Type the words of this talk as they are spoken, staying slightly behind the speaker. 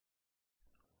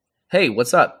Hey,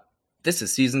 what's up? This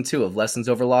is Season 2 of Lessons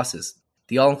Over Losses,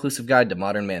 the all-inclusive guide to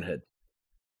modern manhood.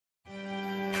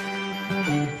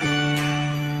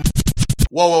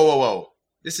 Whoa.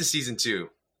 This is Season 2.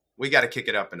 We got to kick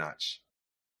it up a notch.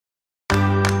 Well,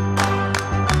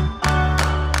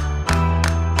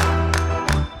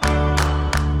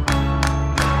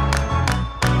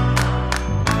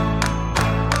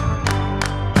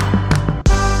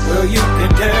 you can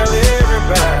tell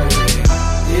everybody.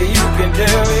 Yeah, you can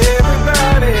tell everybody.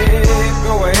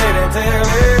 Go ahead and tell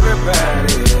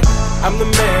everybody. I'm the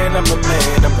man.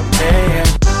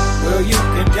 Well, you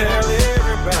can tell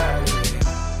everybody.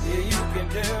 Yeah, you can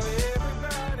tell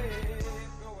everybody.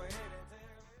 Go ahead and tell.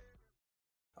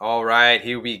 All right,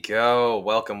 here we go.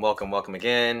 Welcome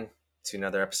again to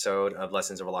another episode of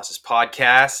Lessons Over Losses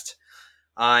podcast.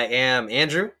 I am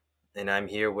Andrew, and I'm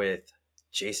here with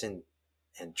Jason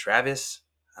and Travis,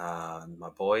 my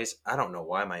boys. I don't know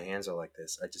why my hands are like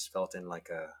this. I just felt in like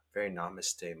a very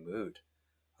namaste mood.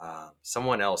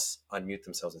 Someone else unmute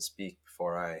themselves and speak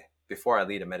before I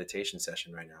lead a meditation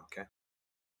session right now, okay?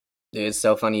 Dude, it's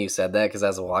so funny you said that because I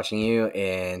was watching you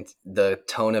and the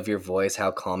tone of your voice,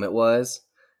 how calm it was,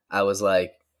 I was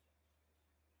like,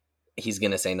 he's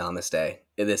going to say namaste.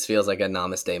 This feels like a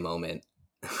namaste moment.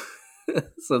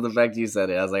 So the fact you said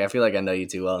it, I was like, I feel like I know you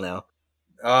too well now.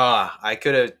 I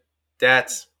could have.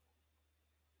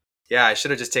 I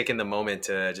should have just taken the moment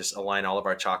to just align all of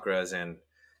our chakras and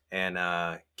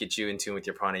get you in tune with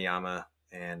your pranayama,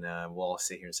 and we'll all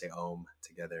sit here and say Om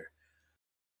together.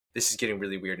 This is getting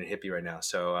really weird and hippie right now.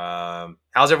 So,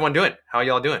 how's everyone doing? How are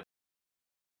y'all doing?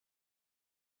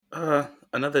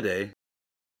 Another day.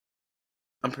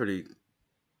 I'm pretty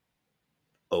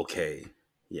okay.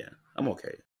 Yeah, I'm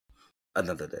okay.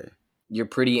 Another day. You're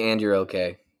pretty and you're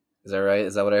okay. Is that right?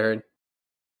 Is that what I heard?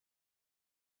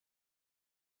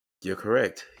 You're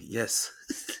correct. Yes.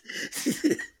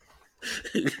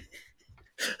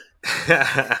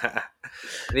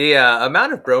 The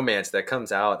amount of bromance that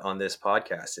comes out on this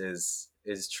podcast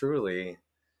is truly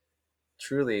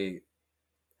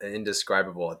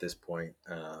indescribable at this point.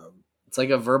 It's like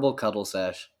a verbal cuddle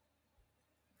sesh.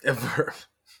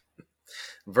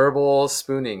 Verbal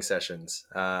spooning sessions.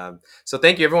 So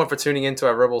thank you everyone for tuning into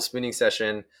our verbal spooning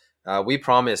session. We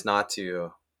promise not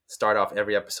to start off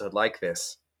every episode like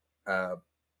this.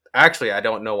 Actually, I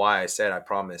don't know why I said I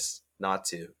promise not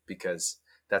to, because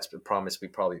that's a promise we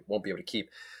probably won't be able to keep.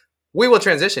 We will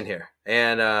transition here.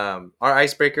 And our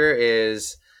icebreaker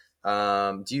is,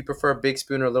 do you prefer a big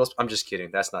spoon or a little spoon? I'm just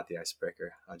kidding. That's not the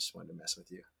icebreaker. I just wanted to mess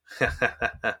with you.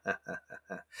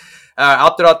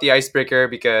 I'll throw out the icebreaker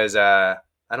because I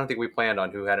don't think we planned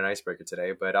on who had an icebreaker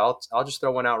today, but I'll just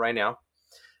throw one out right now.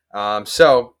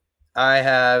 So I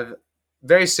have a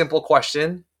very simple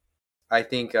question. I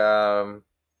think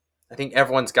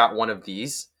everyone's got one of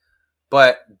these,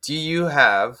 but do you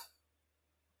have,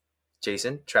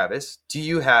 Jason, Travis, do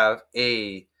you have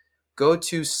a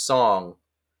go-to song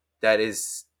that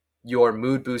is your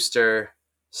mood booster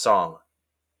song?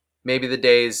 Maybe the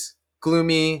day's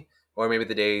gloomy, or maybe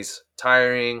the day's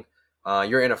tiring.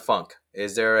 You're in a funk.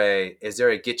 Is there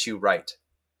a get you right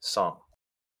song?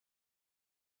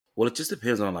 Well, it just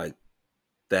depends on like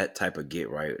that type of get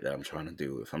right that I'm trying to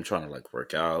do. If I'm trying to like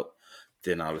work out,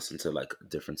 then I'll listen to like a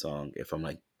different song. If I'm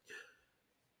like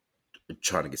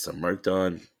trying to get some work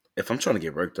done, if I'm trying to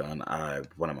get work done,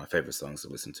 one of my favorite songs to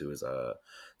listen to is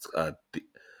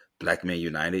Black Men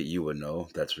United. You would know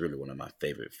that's really one of my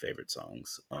favorite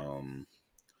songs.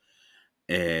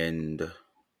 And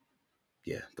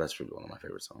yeah, that's really one of my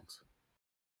favorite songs.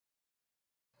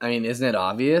 I mean, isn't it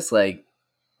obvious? Like,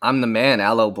 I'm the man,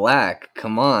 Aloe Black.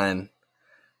 Come on.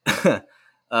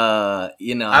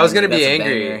 I was going to be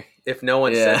angry if no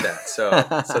one said that. So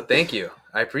thank you.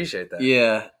 I appreciate that.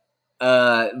 Yeah.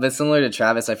 But similar to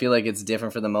Travis, I feel like it's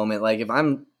different for the moment. Like if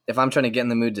I'm trying to get in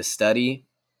the mood to study,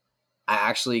 I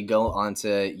actually go onto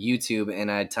YouTube and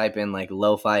I type in like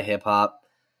lo-fi hip hop.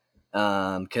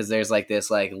 Cause there's like this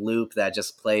like loop that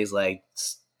just plays like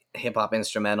hip hop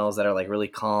instrumentals that are like really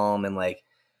calm and like,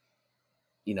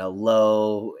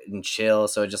 low and chill.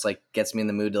 So it just like gets me in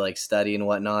the mood to like study and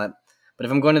whatnot. But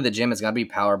if I'm going to the gym, it's gotta be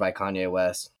Power by Kanye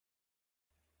West.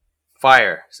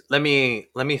 Fire. Let me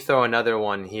throw another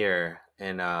one here.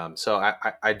 And so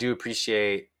I do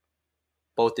appreciate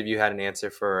both of you had an answer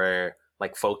for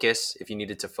like focus, if you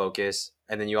needed to focus.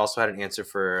 And then you also had an answer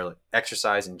for like,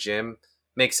 exercise and gym.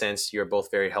 Makes sense. You're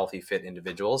both very healthy, fit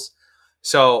individuals.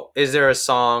 So is there a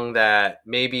song that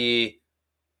maybe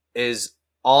is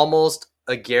almost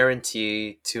a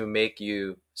guarantee to make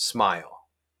you smile?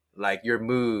 Like your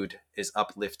mood is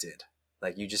uplifted.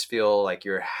 Like you just feel like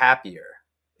you're happier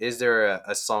is there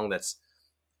a song that's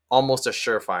almost a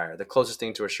surefire, the closest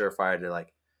thing to a surefire to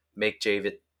like make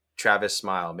Travis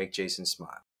smile, make Jason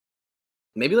smile?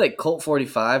 Maybe like Colt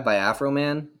 45 by Afro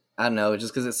Man. I don't know,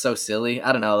 just because it's so silly.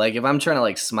 I don't know. Like if I'm trying to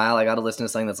like smile, I got to listen to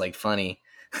something that's like funny.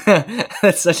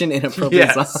 That's such an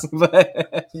inappropriate Yes. song,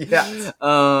 but Yes.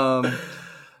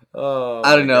 Oh,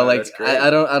 I don't know. God, Like that's great.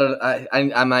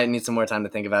 I might need some more time to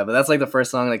think about it. But that's like the first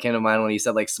song that came to mind when he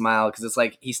said like smile, because it's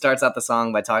like he starts out the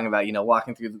song by talking about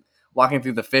walking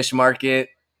through the fish market.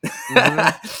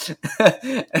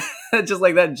 Mm-hmm. Just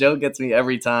like that joke gets me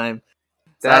every time.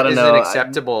 So I That don't is know. an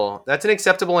acceptable. That's an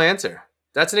acceptable answer.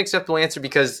 That's an acceptable answer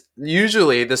because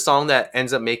usually the song that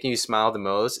ends up making you smile the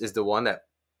most is the one that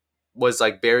was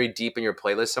like buried deep in your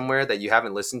playlist somewhere that you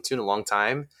haven't listened to in a long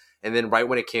time, and then right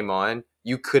when it came on,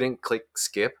 you couldn't click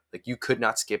skip. Like you could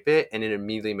not skip it, and it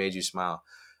immediately made you smile.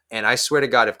 And I swear to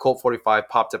God, if Colt 45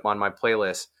 popped up on my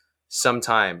playlist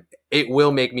sometime, it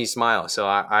will make me smile. So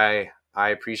I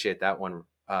appreciate that one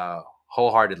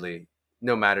wholeheartedly,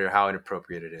 no matter how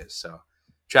inappropriate it is. So,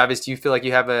 Travis, do you feel like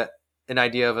you have an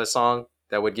idea of a song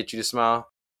that would get you to smile?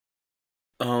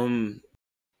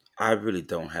 I really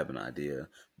don't have an idea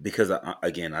because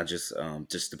I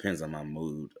just depends on my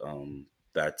mood.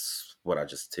 That's what I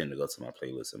just tend to go to my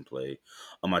playlist and play.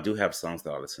 I do have songs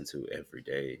that I listen to every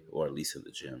day, or at least in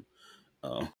the gym.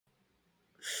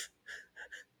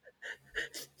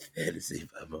 Fantasy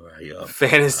by Mariah.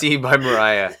 Fantasy by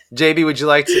Mariah. JB, would you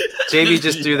like to? JB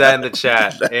just threw that in the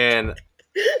chat, and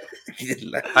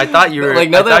I thought you were like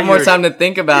now that I have more time to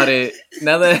think about it.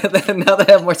 Now that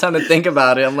I have more time to think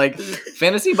about it, I'm like,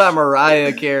 Fantasy by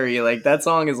Mariah Carey. Like that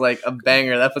song is like a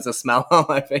banger. That puts a smile on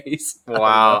my face.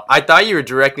 Wow, I thought you were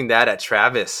directing that at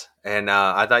Travis, and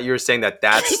I thought you were saying that's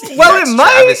well, that's it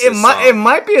Travis's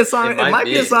might be a song. It might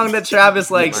be a song that Travis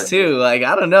likes too. Like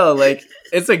I don't know. Like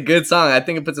it's a good song. I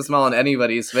think it puts a smile on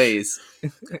anybody's face.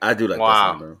 I do like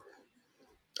Wow. that song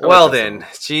though. Well then,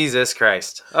 Jesus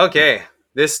Christ. Okay,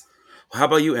 this. How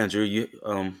about you, Andrew? You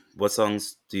what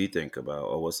songs do you think about,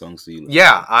 or what songs do you listen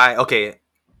Yeah, okay.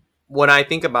 When I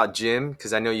think about gym,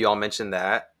 because I know you all mentioned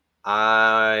that,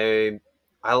 I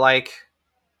like,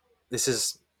 this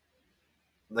is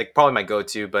like probably my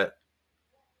go-to, but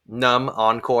Numb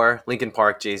Encore, Linkin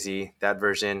Park, Jay-Z, that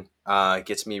version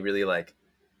gets me really like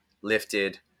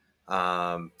lifted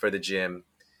for the gym.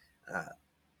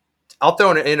 I'll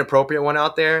throw an inappropriate one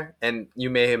out there, and you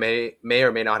may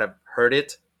or may not have heard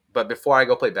it, but before I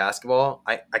go play basketball,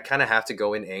 I kind of have to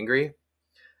go in angry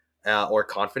or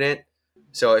confident.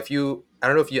 So I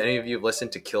don't know if any of you have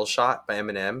listened to Kill Shot by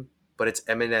Eminem, but it's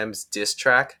Eminem's diss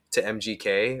track to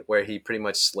MGK, where he pretty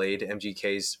much slayed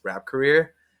MGK's rap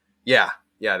career. Yeah,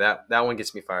 that one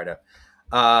gets me fired up.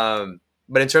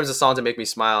 But in terms of songs that make me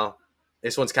smile,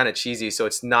 this one's kind of cheesy, so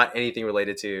it's not anything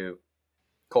related to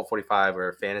Colt 45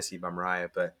 or Fantasy by Mariah,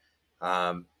 but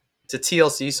it's a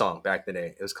TLC song back in the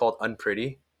day. It was called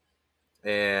Unpretty.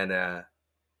 And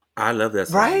I love that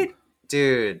song. Right?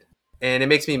 Dude. And it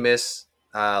makes me miss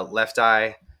Left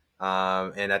Eye.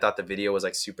 And I thought the video was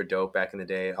like super dope back in the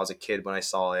day. I was a kid when I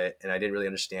saw it, and I didn't really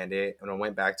understand it. And when I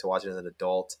went back to watch it as an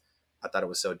adult, I thought it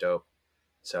was so dope.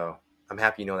 So I'm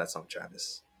happy you know that song,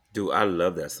 Travis. Dude, I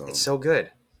love that song. It's so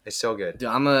good. It's so good. Dude,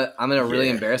 I'm gonna really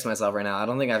embarrass myself right now. I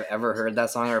don't think I've ever heard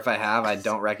that song, or if I have, I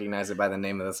don't recognize it by the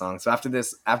name of the song. So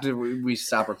after we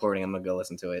stop recording, I'm gonna go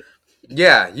listen to it.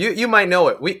 Yeah, you might know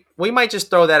it. We might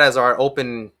just throw that as our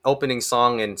opening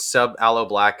song and sub Aloe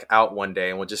Black out one day,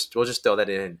 and we'll just throw that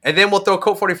in, and then we'll throw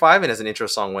Colt 45 in as an intro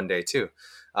song one day too.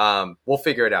 We'll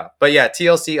figure it out. But yeah,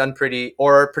 TLC, Unpretty,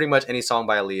 or pretty much any song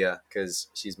by Aaliyah, because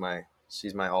she's my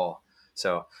all.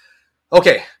 So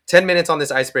okay, 10 minutes on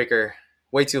this icebreaker,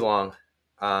 way too long.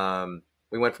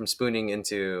 We went from spooning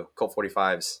into Colt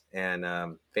 45s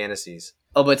and fantasies.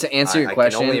 Oh, but to answer your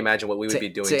question, I can only imagine what we would be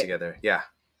doing together. Yeah.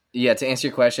 Yeah, to answer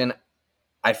your question,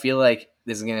 I feel like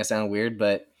this is going to sound weird,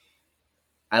 but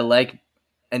I like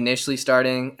initially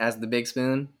starting as the big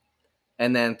spoon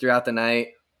and then throughout the night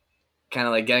kind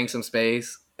of like getting some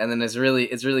space. And then it's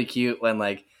really cute when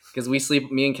like, because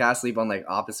me and Cass sleep on like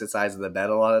opposite sides of the bed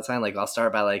a lot of the time. Like I'll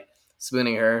start by like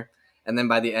spooning her, and then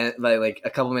by the end, by like a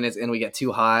couple minutes in, we get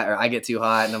too hot, or I get too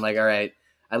hot, and I'm like, all right,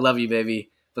 I love you, baby.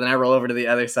 But then I roll over to the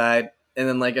other side, and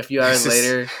then like a few hours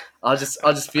later, I'll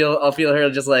feel her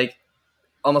just like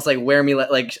almost like wear me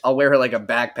like I'll wear her like a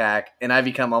backpack, and I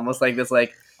become almost like this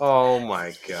like. Oh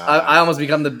my god! I almost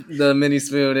become the mini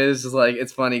spoon. It is just like,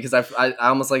 it's funny because I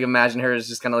almost like imagine her as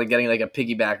just kind of like getting like a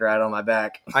piggyback ride on my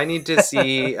back. I need to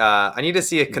see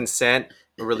a consent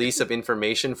release of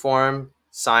information form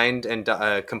signed and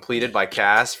completed by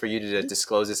Cass for you to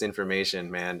disclose this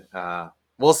information, man.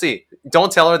 We'll see.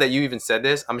 Don't tell her that you even said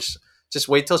this. Just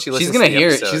wait till she listens. She's gonna to the hear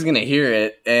episode. it. She's gonna hear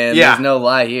it, and Yeah. there's no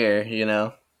lie here. You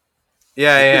know.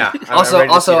 Yeah. I'm Also,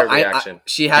 ready to see her I reaction.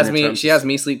 she has And in me. terms She of- has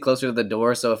me sleep closer to the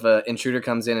door. So if an intruder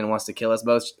comes in and wants to kill us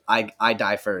both, I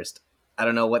die first. I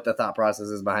don't know what the thought process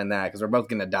is behind that because we're both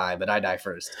gonna die, but I die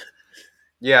first.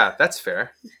 Yeah, that's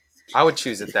fair. I would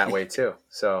choose it that way too.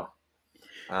 So,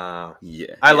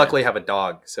 Yeah. I luckily have a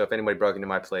dog. So if anybody broke into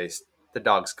my place, the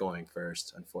dog's going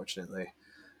first. Unfortunately.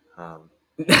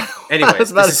 Anyways, I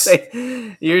was about to this is-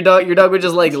 say your dog would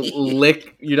just like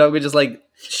lick. Your dog would just like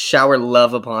shower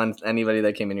love upon anybody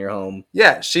that came in your home.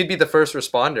 Yeah, she'd be the first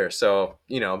responder. So,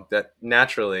 that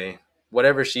naturally,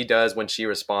 whatever she does when she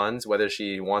responds, whether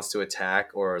she wants to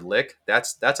attack or lick,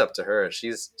 that's up to her.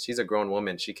 She's a grown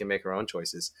woman. She can make her own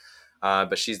choices.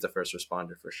 But she's the first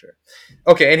responder for sure.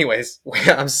 Okay, anyways,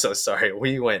 I'm so sorry.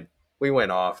 We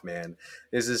went off, man.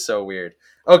 This is so weird.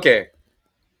 Okay.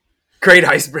 Great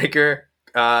icebreaker.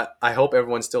 I hope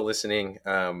everyone's still listening.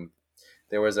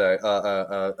 There was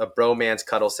a bromance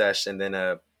cuddle session, and then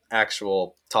a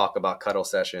actual talk about cuddle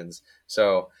sessions.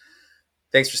 So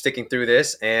thanks for sticking through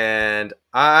this. And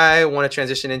I want to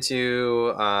transition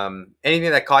into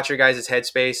anything that caught your guys'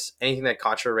 headspace, anything that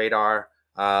caught your radar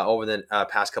over the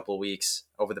past couple of weeks,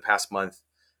 over the past month.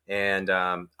 And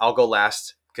I'll go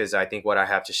last because I think what I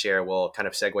have to share will kind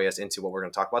of segue us into what we're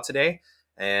going to talk about today.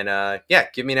 And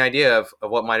give me an idea of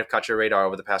what might have caught your radar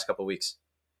over the past couple of weeks.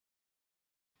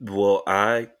 Well,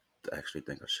 I actually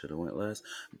think I should have went last,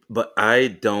 but I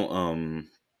don't.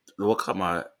 What caught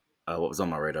my what was on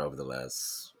my radar over the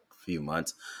last few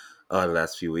months, the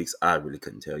last few weeks? I really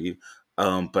couldn't tell you.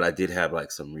 But I did have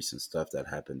like some recent stuff that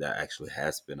happened that actually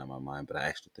has been on my mind. But I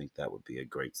actually think that would be a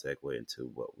great segue into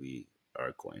what we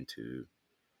are going to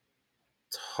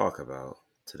talk about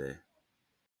today.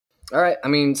 All right. I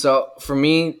mean, so for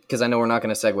me, because I know we're not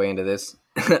going to segue into this,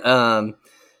 I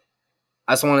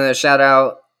just wanted to shout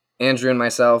out Andrew and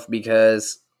myself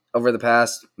because over the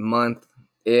past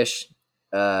month-ish,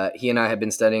 he and I have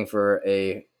been studying for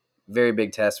a very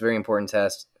big test, very important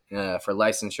test for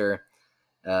licensure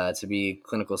to be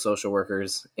clinical social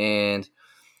workers. And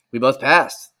we both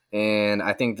passed. And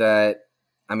I think that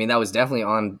was definitely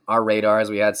on our radars.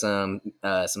 We had some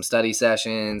study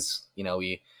sessions.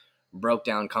 We broke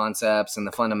down concepts and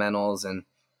the fundamentals, and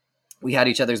we had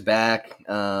each other's back.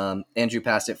 Andrew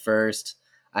passed it first.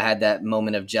 I had that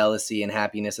moment of jealousy and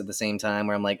happiness at the same time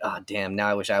where I'm like, oh, damn, now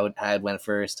I wish I had went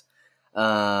first.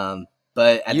 But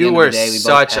at the end of the day, we both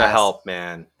such a passed. help,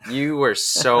 man. You were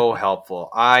so helpful.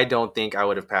 I don't think I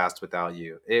would have passed without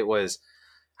you. It was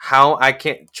how I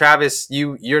can't. Travis,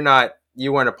 you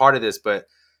weren't a part of this, but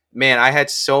man, I had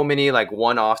so many like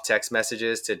one-off text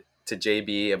messages to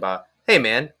JB about, hey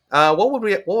man, what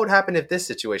would happen if this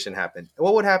situation happened?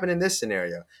 What would happen in this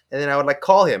scenario? And then I would like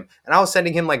call him, and I was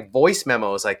sending him like voice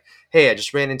memos, like, hey, I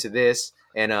just ran into this,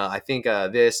 and I think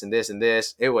this and this and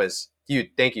this. It was,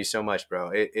 dude, thank you so much,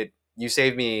 bro. You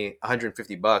saved me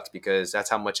 $150 because that's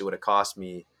how much it would have cost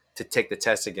me to take the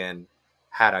test again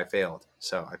had I failed.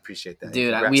 So I appreciate that.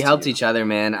 Dude, Congrats we to helped you. each other,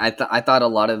 man. I thought a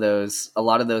lot of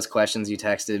those questions you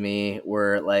texted me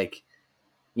were like,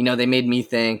 they made me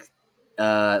think.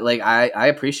 I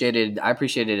appreciated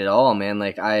it all, man.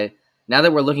 Like now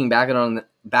that we're looking back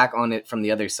on it from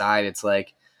the other side, it's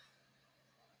like,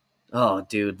 oh,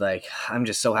 dude, like I'm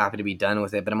just so happy to be done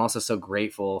with it. But I'm also so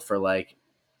grateful for like,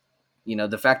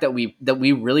 the fact that we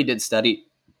really did study.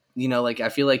 Like I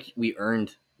feel like we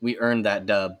earned that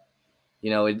dub.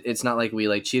 It's not like we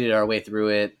like cheated our way through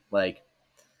it. Like,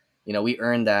 we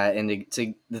earned that. And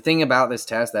the thing about this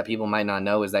test that people might not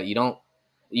know is that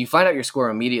you find out your score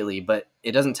immediately, but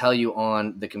it doesn't tell you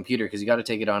on the computer because you got to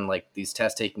take it on like these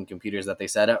test taking computers that they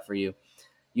set up for you.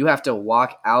 You have to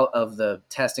walk out of the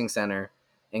testing center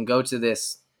and go to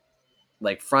this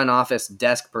like front office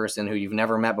desk person who you've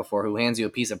never met before, who hands you a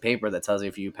piece of paper that tells you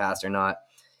if you passed or not.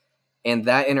 And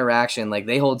that interaction, like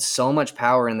they hold so much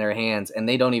power in their hands and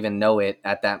they don't even know it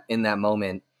in that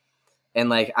moment. And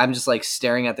like, I'm just like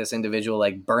staring at this individual,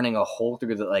 like burning a hole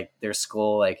through their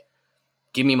skull. Like,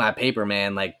 give me my paper,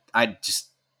 man. Like, I just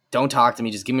don't talk to me.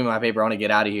 Just give me my paper. I want to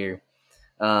get out of here.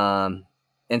 And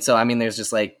so, there's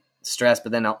just like stress,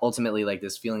 but then ultimately like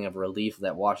this feeling of relief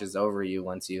that washes over you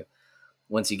once you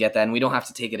get that. And we don't have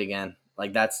to take it again.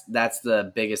 Like that's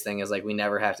the biggest thing is like, we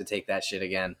never have to take that shit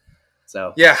again.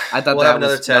 So Yeah, I thought we'll have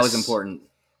another that was test. important.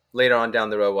 Later on down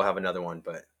the road, we'll have another one.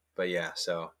 But yeah,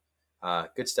 so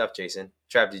good stuff, Jason.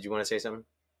 Trav, did you want to say something?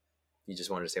 You just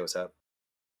wanted to say what's up?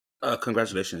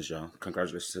 Congratulations, y'all.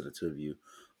 Congratulations to the two of you.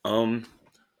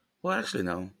 Well, actually,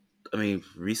 no.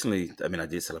 Recently, I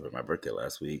did celebrate my birthday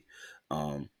last week.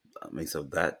 So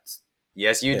that's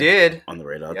Yes, you Yeah, did. on the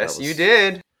radar. Yes, That you was,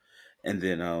 did. and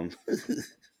then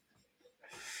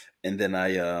and then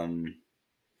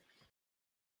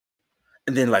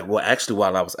and then like well actually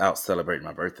while I was out celebrating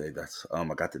my birthday, that's I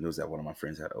got the news that one of my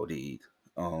friends had OD'd.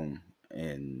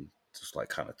 And just like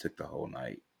kind of took the whole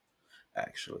night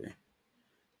actually.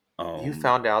 You Um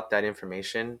found out that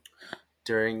information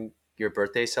during your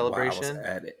birthday while I was celebration?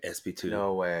 at SP2.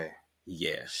 No way.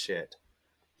 Yeah, Shit.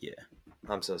 yeah.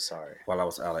 I'm so sorry. While I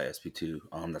was out at SP2,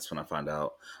 that's when I found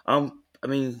out. I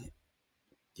mean,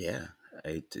 yeah,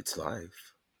 it's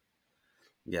life.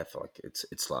 Yeah, I feel like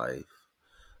it's life.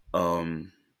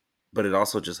 Um, but it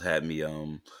also just had me. I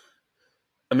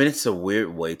mean, it's a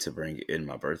weird way to bring in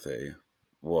my birthday.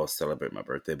 Well, celebrate my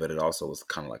birthday, but it also was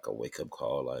kind of like a wake up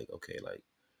call. Like, okay, like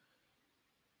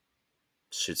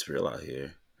shit's real out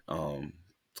here.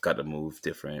 It's got to move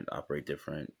different, operate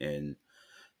different, and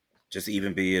just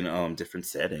even be in different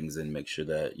settings and make sure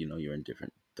that you're in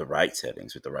the right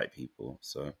settings with the right people.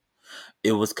 So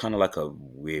it was kind of like a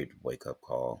weird wake up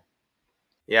call.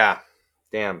 Yeah.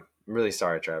 Damn. I'm really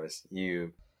sorry, Travis.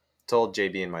 You told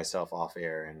JB and myself off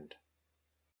air, and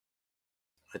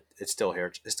it still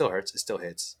hurts. It still hurts. It still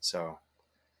hits. So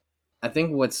I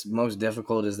think what's most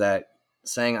difficult is that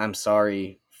saying I'm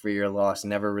sorry for your loss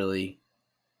never really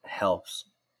helps,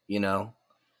 you know,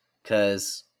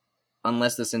 because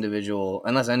unless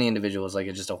any individual is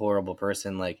like just a horrible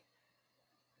person, like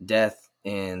death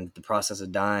and the process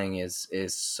of dying is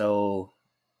so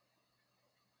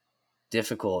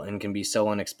difficult and can be so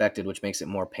unexpected, which makes it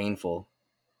more painful.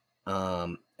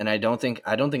 And I don't think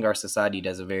our society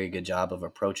does a very good job of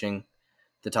approaching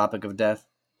the topic of death.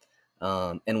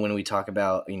 And when we talk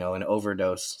about an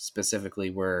overdose specifically,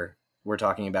 we're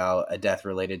talking about a death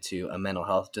related to a mental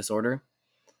health disorder,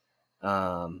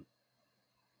 um,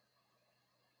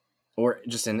 or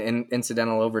just an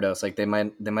incidental overdose. Like they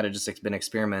might have just been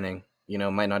experimenting.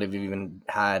 Might not have even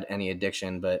had any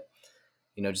addiction, but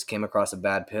just came across a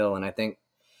bad pill. And I think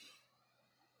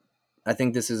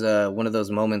this is one of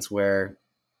those moments where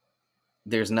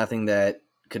there's nothing that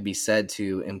could be said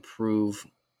to improve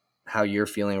how you're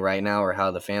feeling right now, or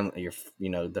how the family,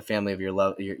 the family of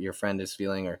your friend is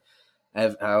feeling, or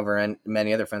however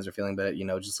many other friends are feeling. But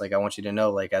just like I want you to know,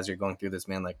 like as you're going through this,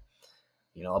 man, like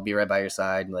I'll be right by your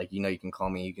side. Like you can call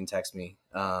me, you can text me.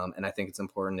 And I think it's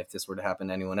important, if this were to happen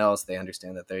to anyone else, they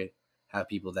understand that they have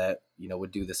people that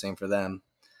would do the same for them.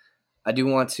 I do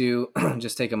want to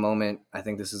just take a moment. I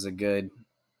think this is a good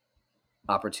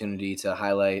opportunity to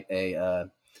highlight a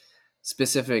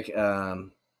specific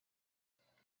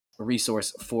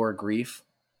resource for grief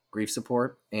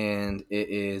support, and it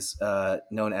is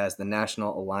known as the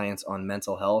National Alliance on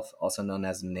Mental Health, also known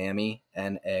as NAMI,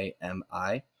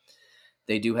 NAMI.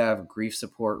 They do have grief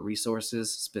support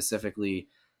resources specifically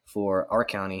for our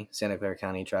county, Santa Clara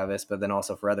County, Travis, but then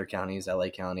also for other counties, LA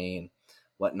County and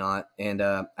whatnot. And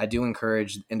I do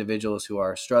encourage individuals who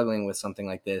are struggling with something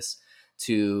like this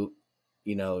to,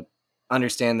 you know,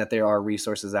 understand that there are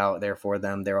resources out there for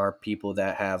them. There are people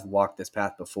that have walked this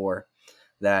path before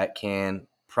that can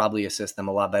probably assist them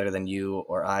a lot better than you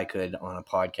or I could on a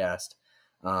podcast,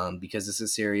 because this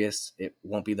is serious. It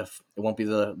won't be the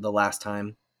last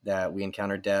time that we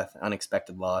encounter death,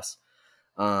 unexpected loss,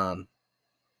 and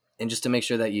just to make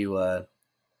sure that you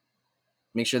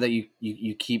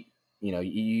keep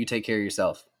you take care of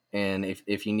yourself. And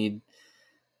if you need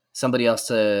somebody else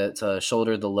to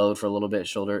shoulder the load for a little bit,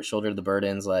 shoulder the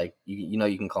burdens, like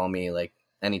you can call me like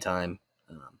anytime,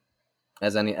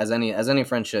 as any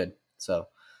friend should. So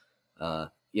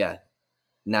yeah,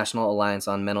 National Alliance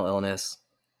on Mental Illness,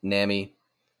 NAMI.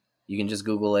 You can just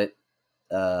Google it,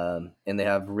 and they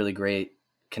have really great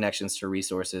connections to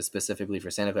resources specifically for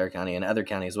Santa Clara County and other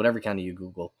counties, whatever county you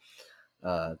Google,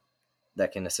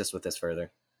 that can assist with this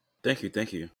further. Thank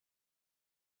you.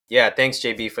 yeah, thanks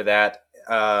JB for that.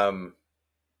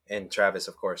 And Travis,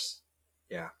 of course.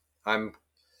 Yeah, I'm.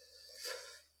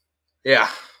 Yeah,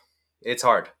 it's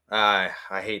hard. I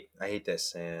hate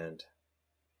this, and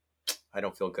I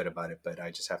don't feel good about it. But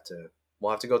I just have to.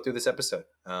 We'll have to go through this episode,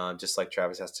 just like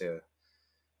Travis has to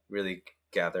really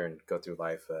gather and go through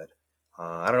life. But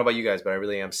I don't know about you guys, but I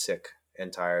really am sick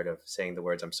and tired of saying the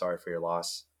words "I'm sorry for your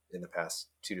loss" in the past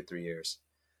 2 to 3 years.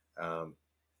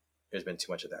 There's been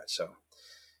too much of that. So,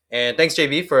 and thanks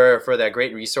JB for that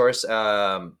great resource.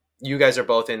 You guys are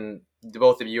both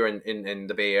of you are in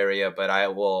the Bay Area, but I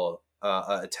will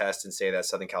attest and say that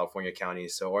Southern California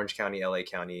counties, so Orange County, LA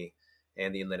County,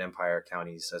 and the Inland Empire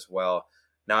counties as well.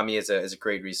 NAMI is a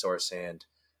great resource, and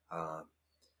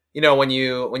when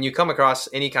you come across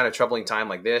any kind of troubling time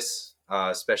like this,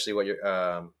 especially what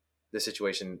the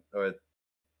situation or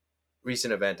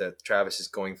recent event that Travis is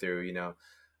going through.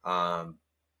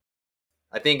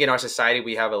 I think in our society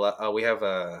we have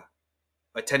a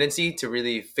tendency to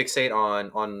really fixate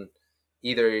on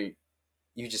either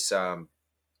you just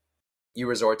you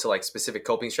resort to like specific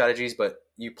coping strategies, but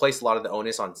you place a lot of the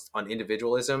onus on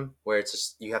individualism, where it's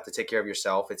just you have to take care of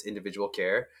yourself. It's individual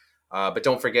care, but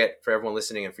don't forget, for everyone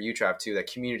listening and for you, Trav, too,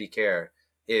 that community care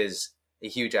is a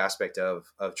huge aspect of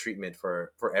treatment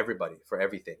for everybody, for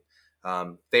everything.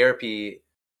 Therapy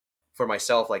for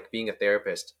myself, like being a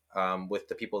therapist, with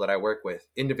the people that I work with,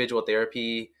 individual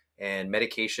therapy and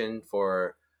medication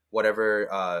for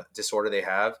whatever disorder they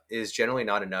have is generally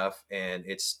not enough, and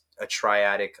it's a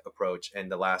triadic approach,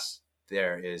 and the last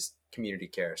there is community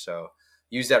care. So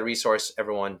use that resource,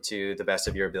 everyone, to the best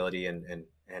of your ability, and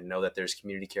know that there's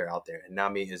community care out there, and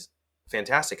NAMI is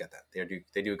fantastic at that.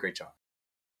 They do a great job.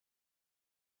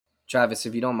 Travis,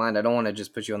 if you don't mind, I don't want to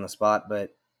just put you on the spot,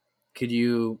 but could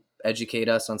you educate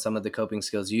us on some of the coping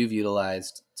skills you've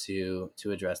utilized to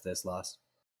address this loss?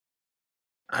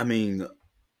 I mean,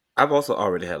 I've also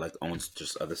already had like own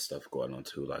just other stuff going on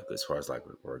too, like as far as like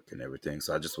with work and everything.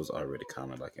 So I just was already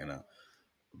kind of like in a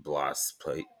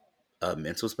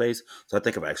mental space. So I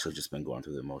think I've actually just been going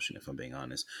through the emotion, if I'm being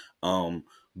honest.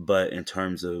 But in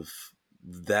terms of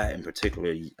that in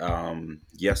particular,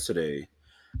 yesterday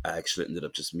I actually ended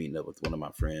up just meeting up with one of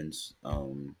my friends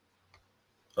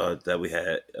that we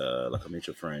had like a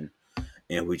mutual friend,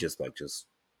 and we just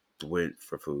went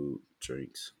for food,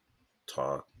 drinks,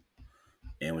 talk,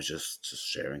 and was just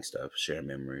sharing stuff, sharing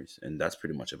memories, and that's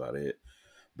pretty much about it.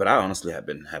 But I honestly have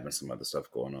been having some other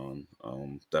stuff going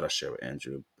on that I share with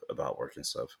Andrew about work and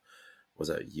stuff. Was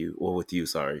that you? Or with you,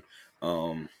 sorry.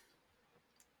 And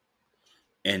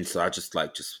so I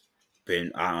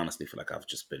I honestly feel like I've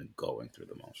just been going through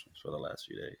the motions for the last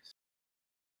few days.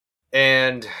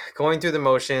 And going through the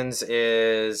motions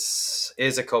is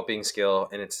a coping skill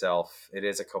in itself. It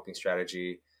is a coping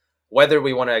strategy. Whether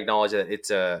we want to acknowledge that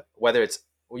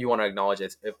you want to acknowledge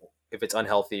it, if it's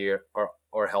unhealthy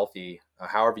or healthy,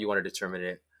 however you want to determine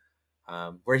it.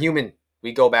 We're human.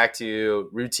 We go back to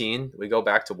routine. We go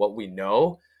back to what we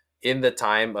know in the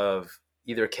time of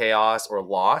either chaos or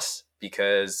loss,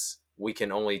 because we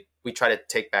try to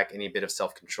take back any bit of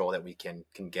self-control that we can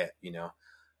get,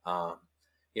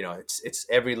 it's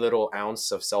every little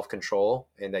ounce of self-control,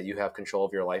 and that you have control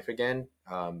of your life again,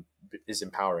 is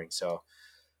empowering. So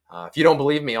if you don't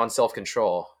believe me on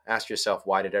self-control, ask yourself,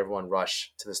 why did everyone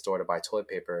rush to the store to buy toilet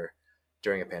paper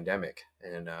during a pandemic?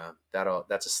 And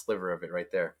that's a sliver of it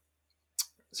right there.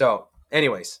 So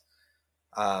anyways,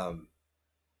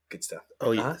 good stuff.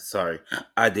 Oh yeah, Sorry.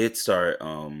 I did start,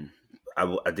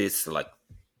 I did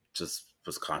just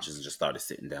was conscious and just started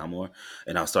sitting down more,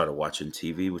 and I started watching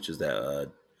TV, which is that,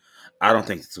 I don't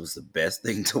think this was the best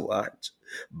thing to watch,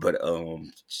 but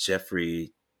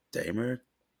Jeffrey Dahmer.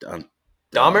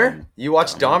 Dahmer? You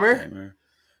watched Dahmer? Dahmer?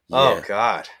 Yeah. Oh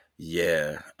God.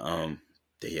 Yeah.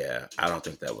 Yeah. I don't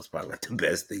think that was probably like the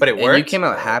best thing. But it worked. And you came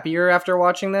out happier after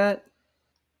watching that?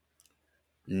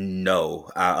 No,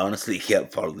 I honestly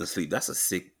kept falling asleep. That's a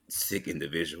sick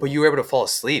individual. But you were able to fall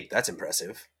asleep. That's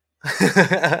impressive.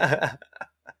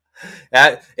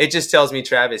 It just tells me,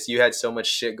 Travis, you had so much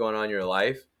shit going on in your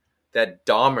life that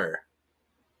Dahmer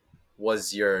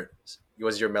was your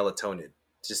melatonin.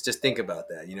 Just think about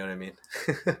that. You know what I mean?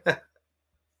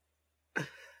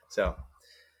 So,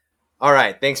 all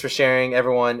right. Thanks for sharing,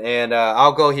 everyone. And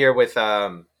I'll go here with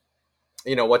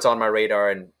what's on my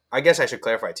radar. And I guess I should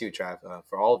clarify too, Trav,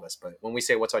 for all of us. But when we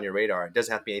say what's on your radar, it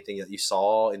doesn't have to be anything that you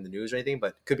saw in the news or anything,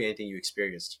 but it could be anything you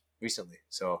experienced recently.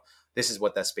 So this is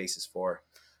what that space is for.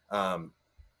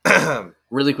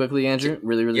 Really quickly, Andrew,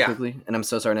 really quickly, and I'm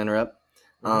so sorry to interrupt.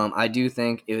 I do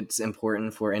think it's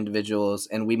important for individuals,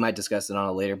 and we might discuss it on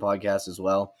a later podcast as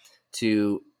well,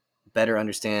 to better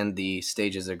understand the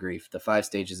stages of grief, the 5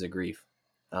 stages of grief.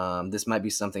 This might be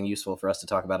something useful for us to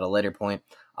talk about at a later point.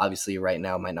 Obviously, right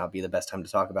now might not be the best time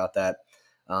to talk about that.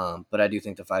 But I do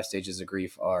think the 5 stages of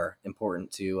grief are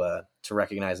important to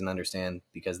recognize and understand,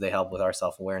 because they help with our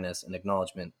self-awareness and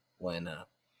acknowledgement when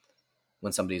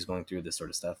somebody's going through this sort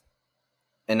of stuff.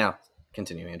 And now,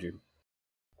 continue, Andrew.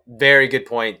 Very good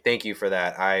point. Thank you for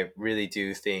that. I really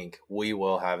do think we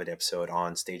will have an episode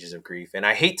on stages of grief. And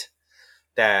I hate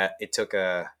that it took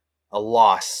a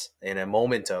loss and a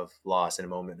moment of loss and a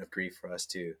moment of grief for us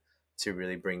to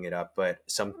really bring it up. But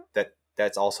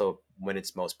that's also when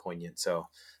it's most poignant. So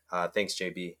thanks,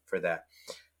 JB, for that.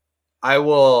 I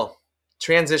will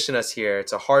transition us here.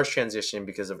 It's a harsh transition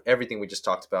because of everything we just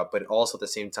talked about, but also at the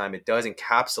same time, it does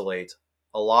encapsulate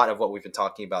a lot of what we've been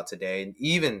talking about today, and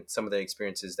even some of the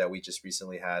experiences that we just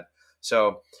recently had.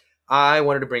 So I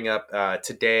wanted to bring up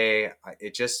today.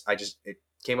 It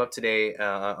came up today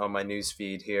on my news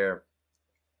feed here,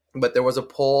 but there was a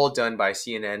poll done by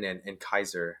CNN and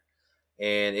Kaiser,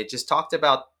 and it just talked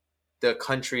about the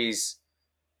country's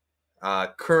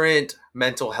current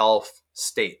mental health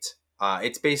state.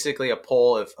 It's basically a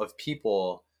poll of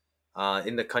people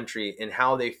in the country and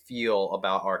how they feel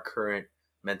about our current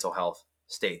mental health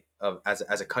state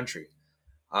as a country.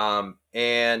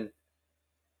 And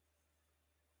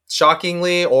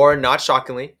shockingly or not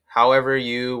shockingly, however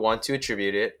you want to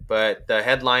attribute it, but the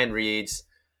headline reads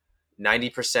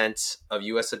 90% of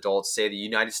US adults say the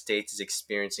United States is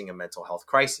experiencing a mental health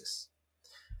crisis.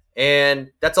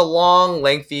 And that's a long,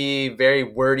 lengthy, very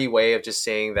wordy way of just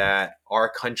saying that our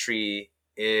country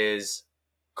is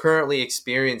currently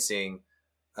experiencing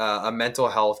a mental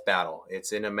health battle.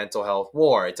 It's in a mental health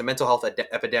war. It's a mental health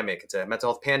epidemic. It's a mental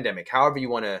health pandemic. However you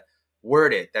want to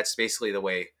word it, that's basically the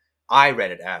way I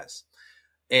read it as.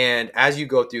 And as you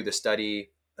go through the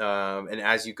study and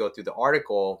as you go through the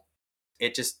article,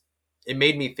 it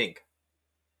made me think.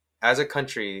 As a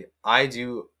country, I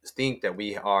do think that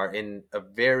we are in a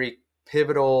very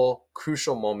pivotal,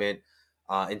 crucial moment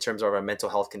in terms of our mental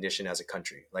health condition as a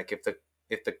country. Like if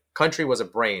the country was a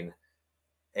brain,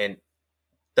 and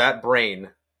that brain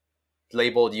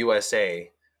labeled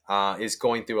USA is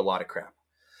going through a lot of crap.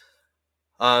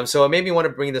 So it made me want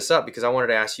to bring this up because I wanted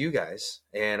to ask you guys,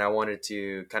 and I wanted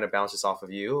to kind of bounce this off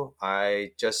of you.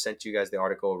 I just sent you guys the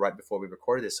article right before we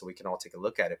recorded this so we can all take a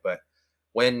look at it. But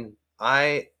when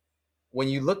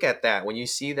you look at that, when you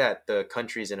see that the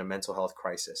country's in a mental health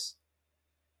crisis,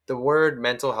 the word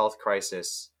mental health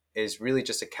crisis is really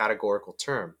just a categorical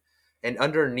term. And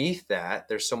underneath that,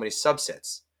 there's so many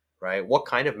subsets, right? What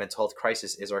kind of mental health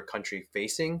crisis is our country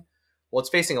facing? Well, it's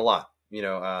facing a lot.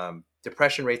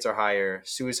 Depression rates are higher,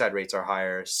 suicide rates are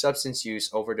higher, substance use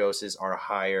overdoses are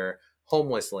higher,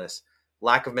 homelessness,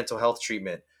 lack of mental health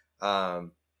treatment,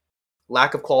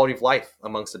 lack of quality of life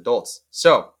amongst adults.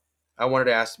 So I wanted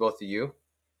to ask both of you,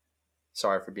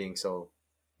 sorry for being so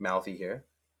mouthy here.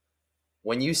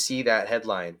 When you see that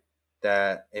headline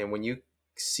and when you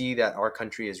see that our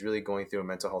country is really going through a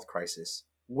mental health crisis,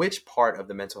 which part of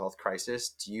the mental health crisis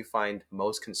do you find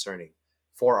most concerning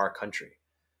for our country?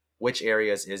 Which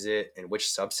areas is it and which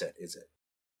subset is it?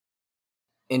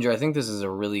 Andrew, I think this is a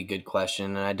really good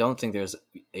question, and I don't think there's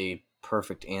a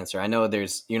perfect answer. I know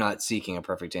you're not seeking a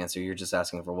perfect answer. You're just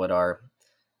asking for what our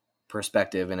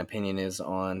perspective and opinion is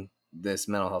on this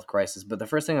mental health crisis. But the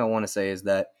first thing I want to say is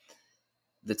that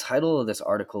the title of this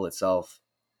article itself,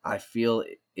 I feel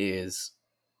it's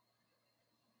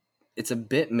a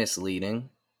bit misleading.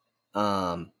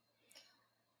 I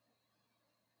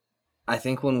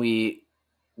think when we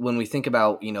think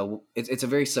about, it's a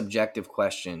very subjective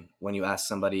question when you ask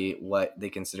somebody what they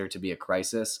consider to be a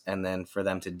crisis and then for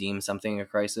them to deem something a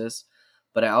crisis.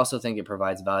 But I also think it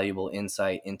provides valuable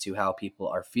insight into how people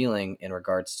are feeling in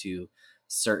regards to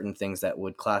certain things that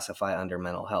would classify under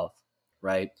mental health,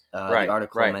 right? The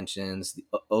article mentions the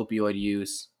opioid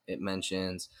use. It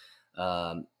mentions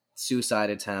suicide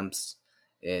attempts.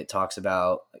 It talks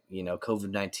about,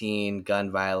 COVID-19,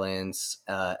 gun violence,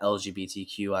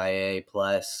 LGBTQIA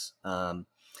plus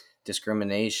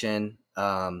discrimination.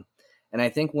 And I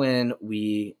think one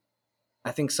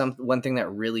thing that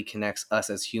really connects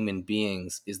us as human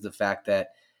beings is the fact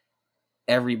that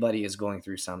everybody is going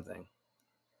through something.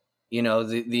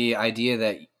 The idea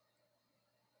that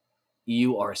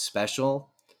you are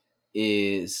special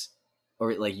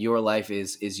or like your life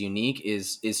is unique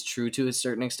is true to a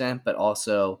certain extent, but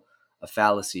also a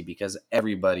fallacy because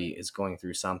everybody is going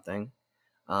through something.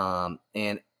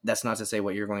 And that's not to say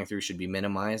what you're going through should be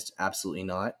minimized. Absolutely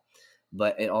not.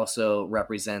 But it also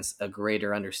represents a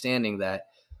greater understanding that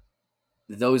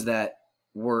those that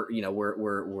were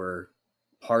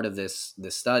part of this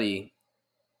study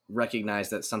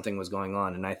recognized that something was going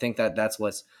on. And I think that that's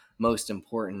what's most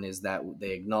important, is that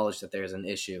they acknowledge that there's an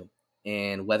issue,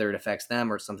 and whether it affects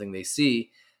them or something they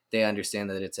see, they understand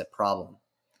that it's a problem.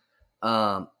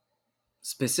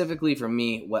 Specifically for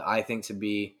me, what I think to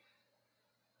be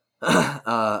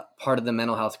part of the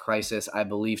mental health crisis, I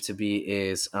believe to be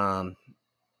is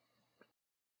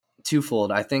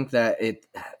twofold. I think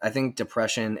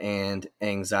depression and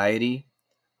anxiety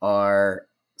are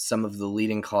some of the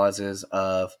leading causes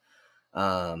of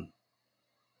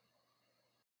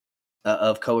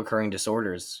co-occurring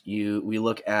disorders. We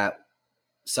look at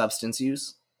substance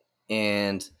use,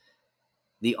 and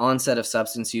the onset of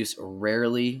substance use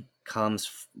rarely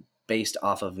comes based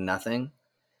off of nothing.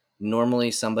 Normally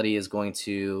somebody is going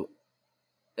to,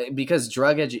 because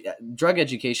drug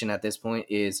education at this point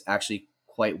is actually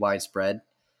quite widespread.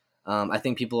 I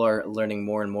think people are learning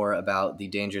more and more about the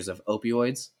dangers of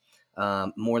opioids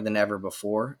more than ever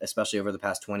before, especially over the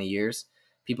past 20 years.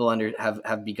 People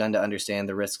have begun to understand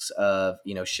the risks of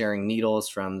sharing needles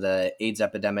from the AIDS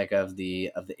epidemic of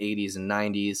the 80s and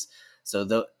 90s. So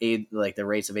the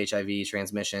rates of HIV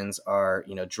transmissions are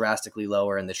drastically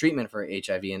lower, and the treatment for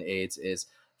HIV and AIDS is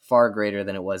far greater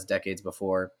than it was decades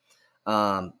before.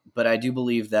 But I do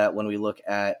believe that when we look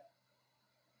at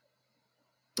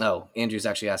Andrew's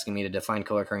actually asking me to define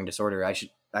co-occurring disorder.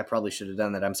 I probably should have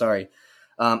done that. I'm sorry.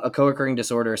 A co-occurring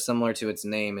disorder, similar to its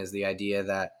name, is the idea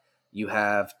that you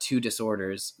have two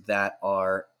disorders that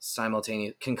are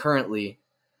concurrently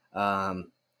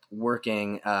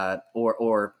working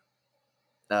or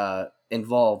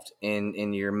involved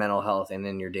in your mental health and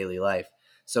in your daily life.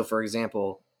 So, for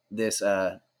example, this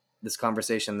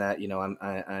conversation that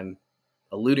I'm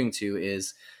alluding to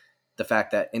is the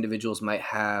fact that individuals might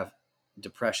have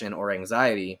depression or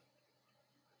anxiety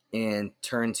and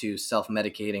turn to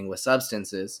self-medicating with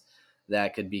substances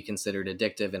that could be considered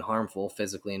addictive and harmful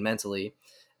physically and mentally,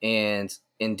 and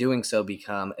in doing so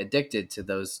become addicted to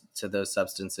those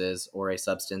substances or a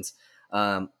substance,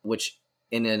 which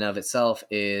in and of itself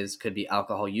could be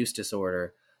alcohol use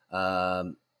disorder,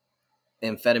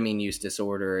 amphetamine use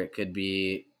disorder. It could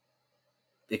be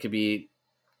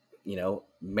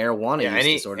marijuana use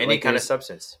disorder. Any kind of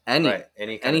substance.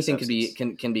 Anything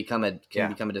can become a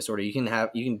disorder. You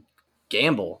can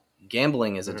gamble.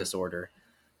 Gambling is a disorder.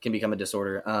 Can become a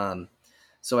disorder.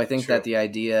 So I think that the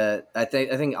idea, I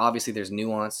think obviously there's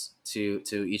nuance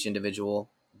to each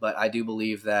individual, but I do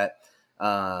believe that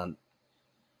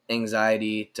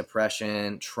anxiety,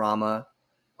 depression, trauma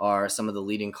are some of the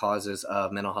leading causes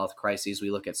of mental health crises. We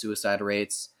look at suicide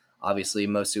rates. Obviously,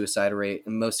 most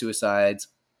suicides,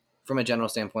 from a general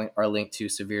standpoint, are linked to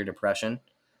severe depression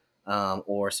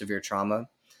or severe trauma.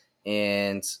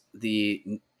 And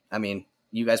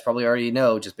you guys probably already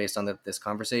know, just based on this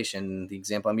conversation, the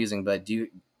example I'm using, but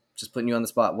just putting you on the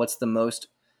spot, what's the most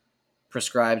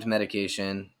prescribed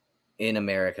medication in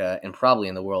America and probably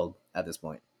in the world at this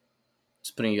point?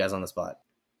 Just putting you guys on the spot.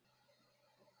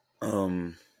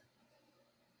 I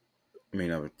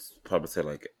would probably say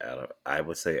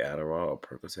Adderall or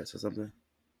Percocet or something.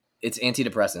 It's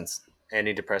antidepressants.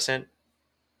 Antidepressant?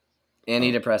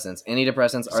 Antidepressants.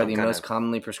 Antidepressants are the most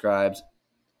commonly prescribed.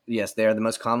 Yes, they are the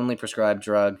most commonly prescribed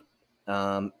drug.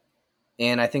 And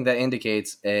I think that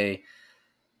indicates a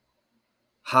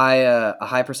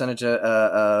high percentage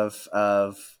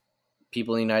of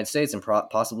people in the United States and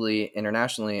possibly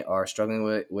internationally are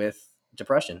struggling with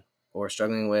depression or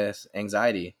struggling with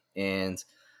anxiety. And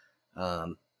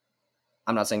I'm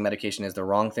not saying medication is the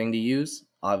wrong thing to use.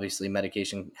 Obviously,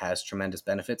 medication has tremendous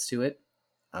benefits to it.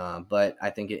 But I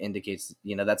think it indicates,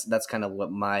 that's kind of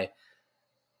what my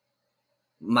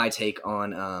take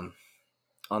on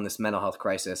this mental health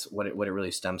crisis, what it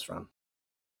really stems from.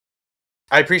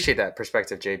 I appreciate that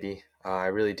perspective, JB. I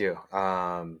really do.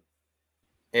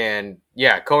 And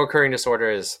yeah, co-occurring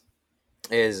disorder is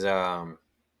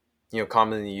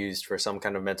commonly used for some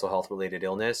kind of mental health related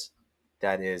illness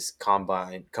that is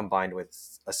combined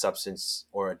with a substance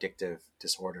or addictive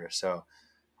disorder. So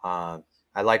I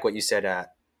like what you said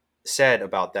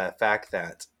about that fact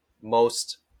that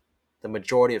the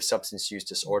majority of substance use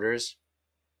disorders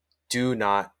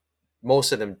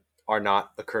most of them are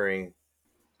not occurring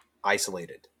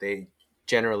isolated. They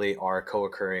generally are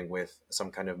co-occurring with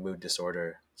some kind of mood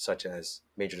disorder, such as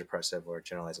major depressive or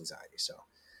generalized anxiety. So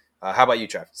how about you,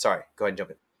 Trev? Sorry, go ahead and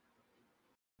jump in.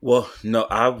 Well, no,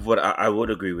 I would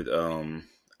agree with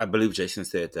I believe Jason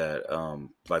said that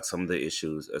like some of the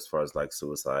issues as far as like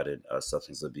suicide and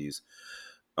substance abuse,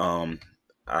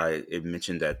 it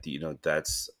mentioned that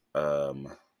that's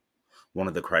one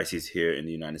of the crises here in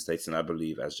the United States, and I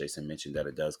believe, as Jason mentioned, that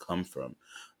it does come from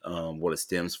what it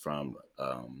stems from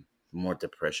more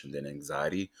depression than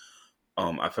anxiety.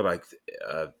 I feel like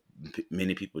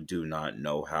many people do not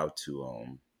know how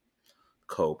to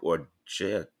cope, or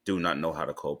do not know how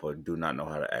to cope, or do not know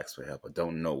how to ask for help, or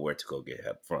don't know where to go get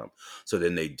help from. So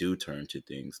then they do turn to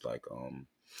things like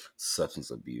substance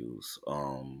abuse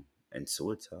and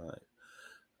suicide,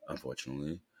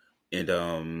 unfortunately.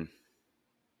 And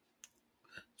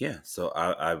yeah, so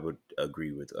I would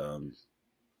agree with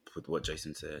what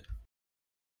Jason said.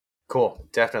 Cool,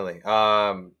 definitely.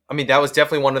 That was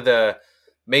definitely one of the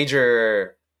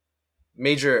major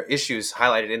issues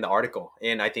highlighted in the article,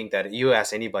 and I think that you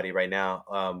ask anybody right now,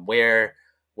 where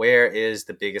is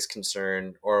the biggest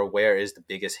concern, or where is the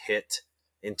biggest hit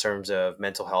in terms of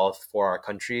mental health for our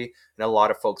country, and a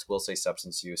lot of folks will say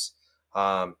substance use.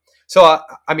 So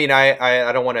I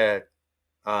don't want to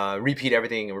repeat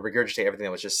everything and regurgitate everything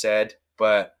that was just said.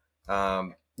 But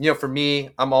for me,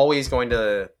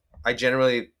 I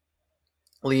generally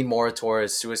lean more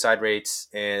towards suicide rates,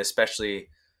 and especially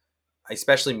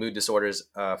mood disorders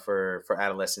for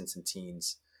adolescents and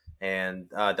teens. And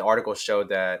the article showed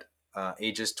that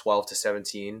ages 12 to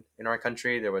 17 in our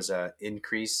country, there was an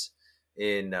increase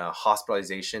in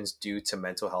hospitalizations due to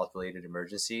mental health related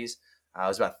emergencies. It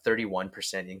was about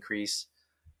 31% increase.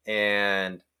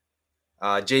 And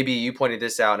JB, you pointed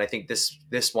this out, and I think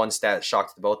this one stat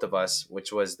shocked the both of us,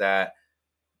 which was that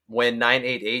when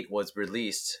 988 was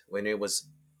released, when it was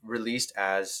released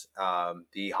as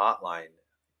the hotline,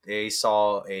 they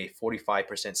saw a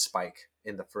 45% spike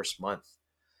in the first month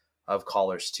of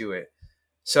callers to it.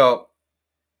 So,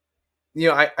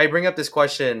 I bring up this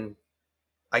question.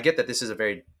 I get that this is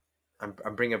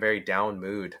I'm bringing a very down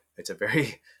mood. It's a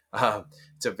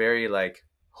very like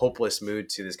hopeless mood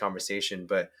to this conversation.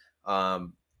 But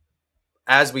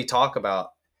as we talk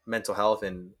about mental health,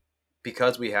 and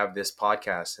because we have this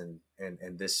podcast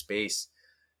and this space,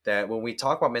 that when we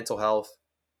talk about mental health,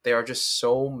 there are just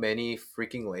so many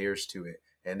freaking layers to it.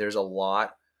 And there's a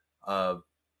lot of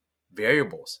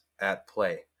variables at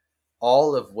play,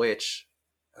 all of which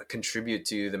contribute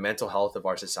to the mental health of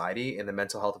our society and the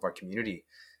mental health of our community.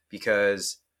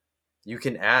 Because you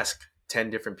can ask 10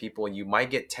 different people and you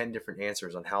might get 10 different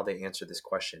answers on how they answer this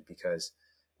question, because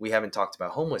we haven't talked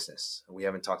about homelessness. We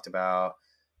haven't talked about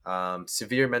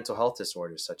severe mental health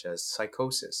disorders such as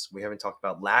psychosis. We haven't talked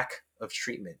about lack of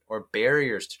treatment or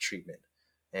barriers to treatment.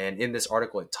 And in this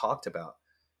article, it talked about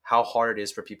how hard it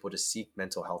is for people to seek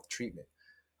mental health treatment.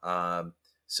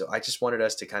 So I just wanted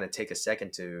us to kind of take a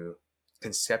second to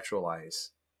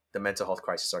conceptualize the mental health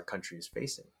crisis our country is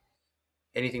facing.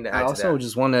 Anything to add to that? I also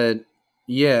just want to,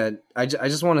 I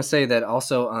just want to say that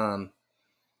also,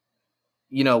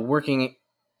 working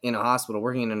in a hospital,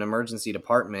 working in an emergency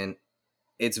department,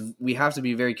 we have to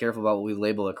be very careful about what we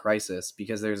label a crisis,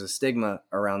 because there's a stigma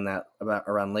around that,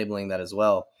 around labeling that as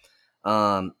well.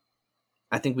 I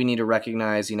think we need to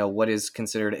recognize, what is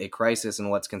considered a crisis and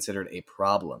what's considered a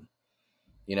problem.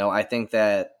 I think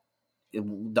that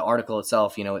the article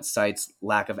itself, it cites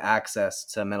lack of access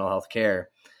to mental health care.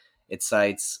 It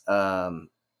cites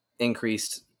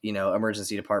increased,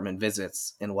 emergency department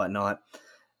visits and whatnot.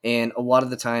 And a lot of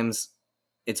the times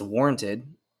it's warranted.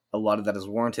 A lot of that is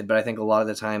warranted. But I think a lot of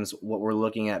the times what we're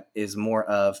looking at is more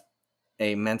of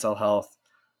a mental health,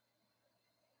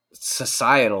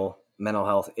 societal mental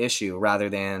health issue rather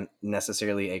than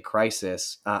necessarily a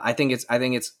crisis. I think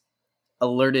it's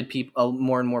alerted people.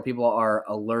 More and more people are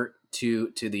alert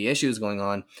to the issues going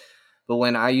on. But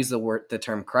when I use the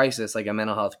term crisis, like a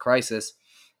mental health crisis,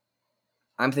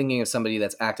 I'm thinking of somebody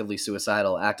that's actively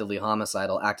suicidal, actively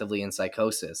homicidal, actively in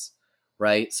psychosis,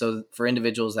 right? So for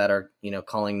individuals that are,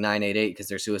 calling 988 because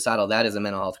they're suicidal, that is a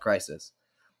mental health crisis.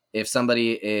 If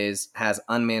somebody has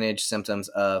unmanaged symptoms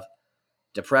of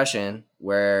depression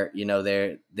where,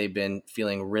 they've been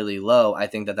feeling really low, I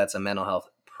think that that's a mental health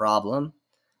problem.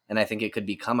 And I think it could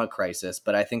become a crisis.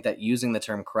 But I think that using the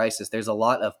term crisis, there's a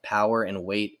lot of power and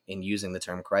weight in using the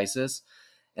term crisis.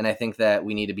 And I think that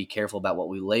we need to be careful about what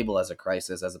we label as a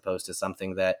crisis, as opposed to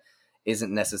something that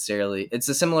isn't necessarily.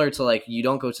 It's similar to, like, you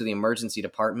don't go to the emergency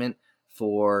department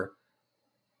for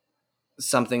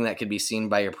something that could be seen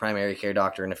by your primary care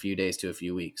doctor in a few days to a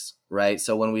few weeks, right?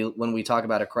 So when we talk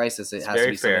about a crisis, it has to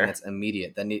be something that's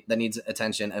immediate, that needs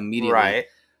attention immediately. Right.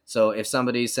 So if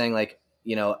somebody's saying, like,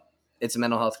 it's a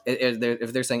mental health,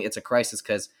 if they're saying it's a crisis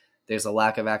because there's a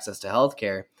lack of access to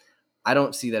healthcare, I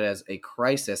don't see that as a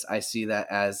crisis. I see that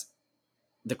as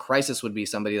the crisis would be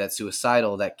somebody that's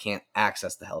suicidal that can't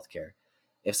access the healthcare.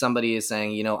 If somebody is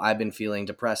saying, I've been feeling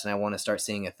depressed and I want to start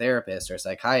seeing a therapist or a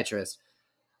psychiatrist,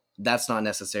 that's not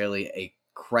necessarily a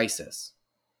crisis.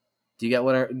 Do you get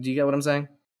what I'm saying?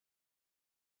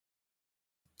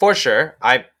 For sure.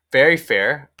 Very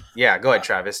fair. Yeah, go ahead,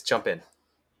 Travis. Jump in.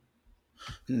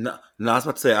 No, I was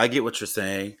about to say, I get what you're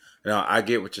saying. I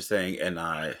get what you're saying, and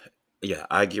I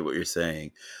get what you're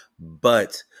saying,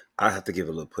 but I have to give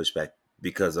a little pushback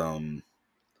because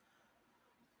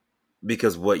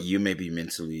what you may be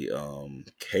mentally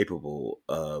capable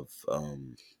of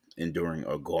enduring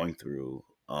or going through,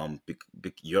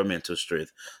 your mental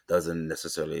strength doesn't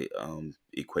necessarily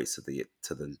equate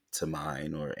to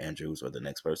mine or Andrew's or the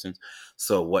next person's.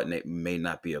 So what may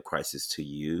not be a crisis to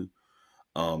you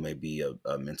may be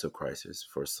a mental crisis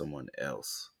for someone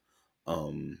else.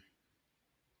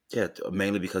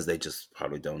 Mainly because they just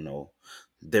probably don't know.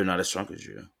 They're not as strong as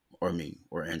you or me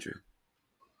or Andrew.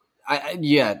 I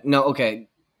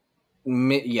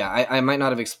might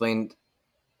not have explained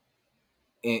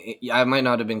I might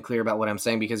not have been clear about what I'm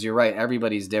saying, because you're right.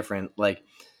 Everybody's different. Like,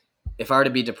 if I were to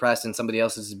be depressed and somebody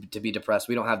else is to be depressed,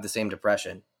 we don't have the same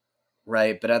depression,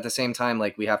 right? But at the same time,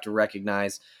 like, we have to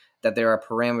recognize that there are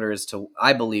parameters to,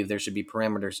 I believe there should be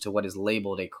parameters to what is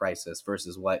labeled a crisis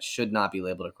versus what should not be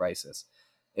labeled a crisis.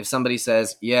 If somebody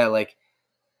says, yeah, like,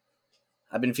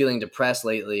 I've been feeling depressed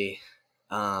lately,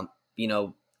 you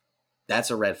know,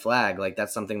 that's a red flag. Like,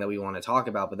 that's something that we want to talk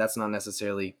about, but that's not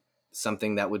necessarily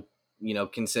something that would,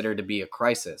 consider to be a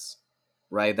crisis,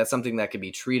 right? That's something that could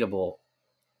be treatable,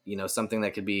 something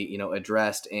that could be,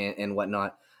 addressed and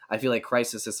whatnot. I feel like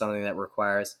crisis is something that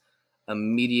requires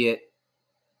immediate,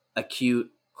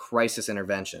 acute crisis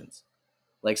interventions.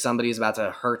 Like, somebody's about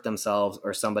to hurt themselves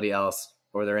or somebody else,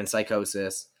 or they're in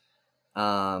psychosis.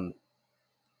 And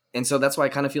so that's why I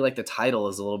kind of feel like the title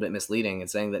is a little bit misleading.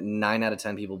 It's saying that 9 out of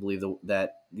 10 people believe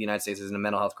that the United States is in a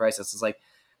mental health crisis. It's like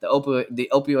the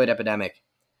opioid epidemic,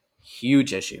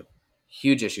 huge issue.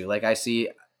 Like, I see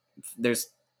there's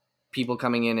people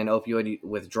coming in opioid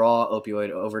withdrawal,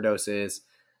 opioid overdoses.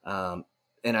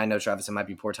 And I know, Travis, it might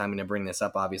be poor timing to bring this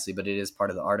up, obviously, but it is part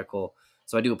of the article.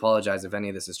 So I do apologize if any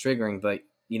of this is triggering. But,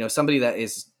 somebody that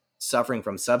is suffering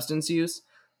from substance use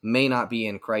may not be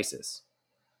in crisis,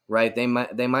 right? They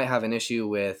might have an issue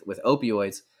with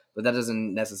opioids, but that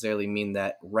doesn't necessarily mean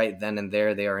that right then and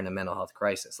there they are in a mental health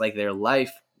crisis. Like, their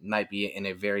life might be in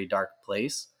a very dark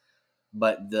place,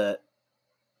 but to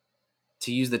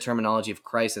use the terminology of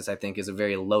crisis, I think, is a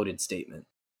very loaded statement.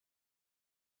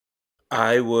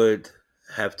 I would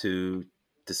have to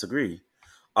disagree.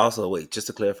 Also, wait, just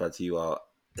to clarify to you all,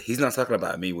 he's not talking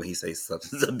about me when he says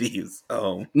substance abuse.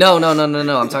 No.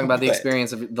 I'm talking about the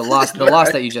experience of the loss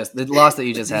that you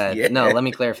just had. Yeah. No, let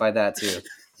me clarify that too.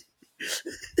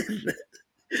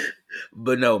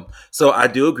 But no, so I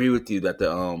do agree with you that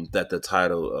the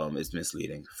title is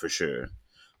misleading for sure.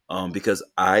 Because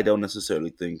I don't necessarily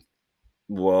think.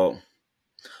 Well,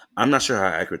 I'm not sure how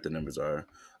accurate the numbers are.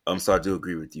 So I do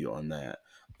agree with you on that.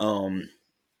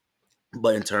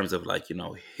 But in terms of, like,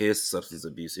 his substance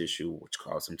abuse issue, which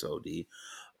caused him to OD,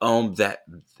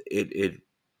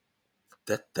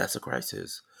 that's a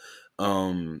crisis.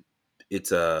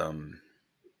 It's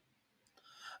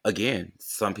again,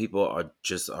 some people are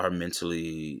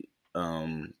mentally,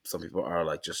 some people are,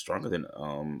 like, just stronger than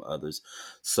others.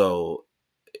 So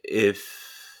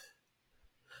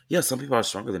some people are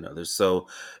stronger than others. So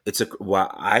why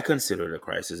I consider it a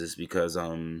crisis is because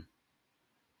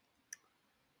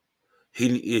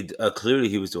clearly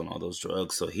he was doing all those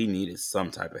drugs, so he needed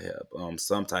some type of help,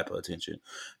 some type of attention,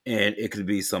 and it could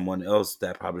be someone else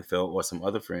that probably felt, or some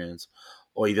other friends,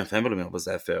 or even family members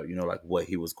that felt, like, what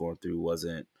he was going through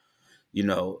wasn't,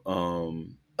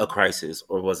 a crisis,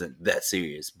 or wasn't that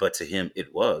serious, but to him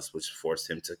it was, which forced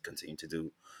him to continue to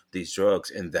do these drugs,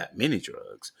 and that many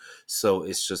drugs. So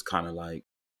it's just kind of like,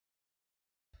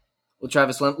 well,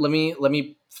 Travis, let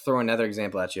me throw another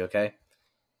example at you, okay?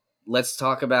 Let's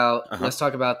talk about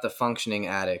the functioning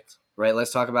addict, right?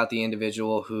 Let's talk about the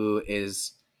individual who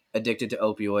is addicted to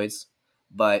opioids,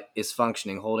 but is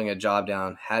functioning, holding a job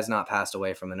down, has not passed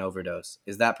away from an overdose.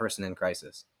 Is that person in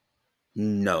crisis?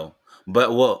 No, but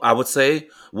I would say,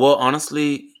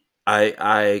 honestly,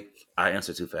 I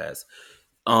answer too fast.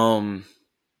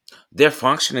 They're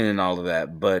functioning and all of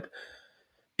that, but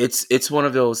it's one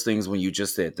of those things when you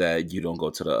just said that you don't go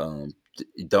to the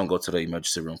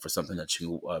emergency room for something that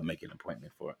you make an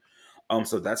appointment for.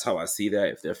 So that's how I see that.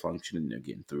 If they're functioning, they're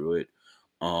getting through it.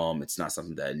 It's not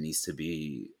something that needs to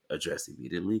be addressed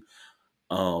immediately.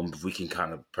 We can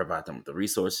kind of provide them with the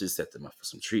resources, set them up for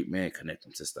some treatment, connect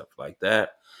them to stuff like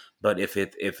that. But if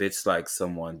it's like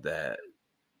someone that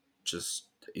just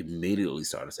immediately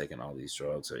started taking all these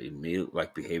drugs, or immediately,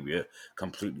 like, behavior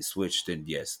completely switched, then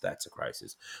yes, that's a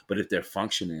crisis. But if they're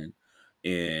functioning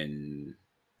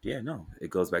no, it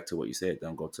goes back to what you said.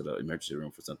 Don't go to the emergency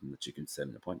room for something that you can set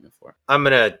an appointment for. I'm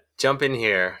going to jump in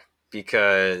here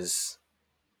because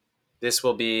this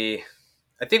will be,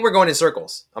 I think we're going in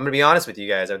circles. I'm going to be honest with you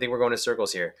guys. I think we're going in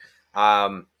circles here.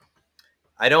 I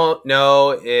don't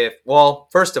know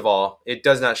first of all, it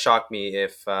does not shock me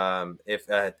if a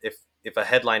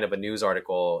headline of a news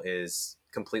article is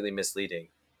completely misleading.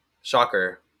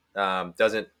 Shocker.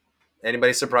 Doesn't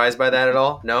anybody surprised by that at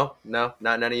all? No, not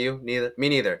none of you. Me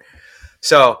neither.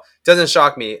 So doesn't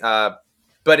shock me.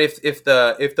 But if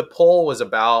the poll was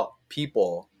about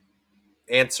people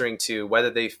answering to whether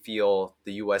they feel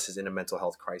the U.S. is in a mental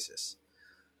health crisis,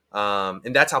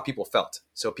 and that's how people felt.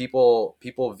 So people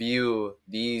view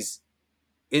these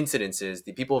incidences,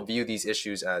 people view these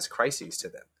issues as crises to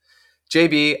them.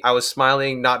 JB, I was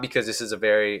smiling not because this is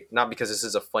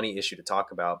a funny issue to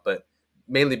talk about, but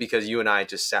mainly because you and I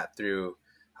just sat through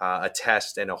a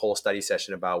test and a whole study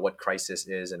session about what crisis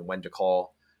is and when to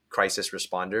call crisis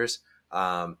responders.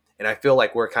 And I feel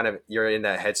like you're in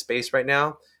that headspace right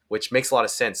now, which makes a lot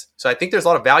of sense. So I think there's a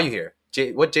lot of value here.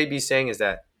 What JB is saying is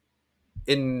that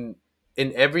in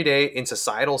everyday, in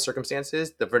societal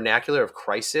circumstances, the vernacular of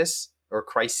crisis or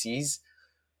crises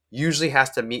usually has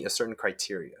to meet a certain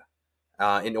criteria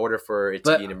in order for it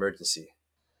to be an emergency.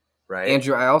 Right.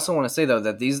 Andrew, I also want to say though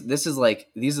that these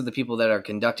are the people that are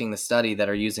conducting the study that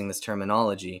are using this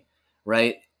terminology,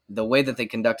 right? The way that they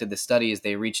conducted the study is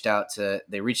they reached out to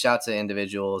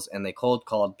individuals and they cold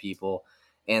called people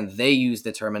and they used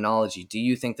the terminology. Do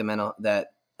you think that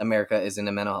America is in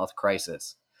a mental health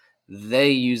crisis?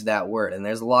 They use that word, and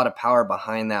there's a lot of power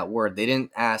behind that word. They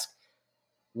didn't ask,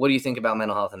 what do you think about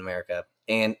mental health in America?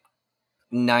 And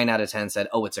 9 out of 10 said,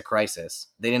 oh, it's a crisis.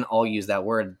 They didn't all use that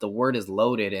word. The word is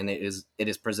loaded and it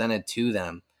is presented to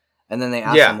them. And then they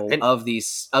ask them, well, of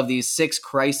these 6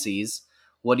 crises,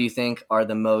 what do you think are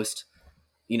the most,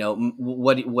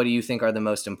 what do you think are the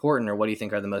most important, or what do you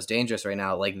think are the most dangerous right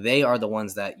now? Like, they are the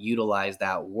ones that utilize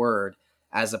that word,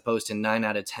 as opposed to 9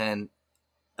 out of 10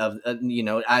 of,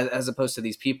 as opposed to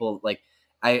these people. Like,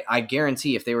 I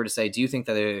guarantee if they were to say, do you think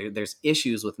that there's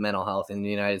issues with mental health in the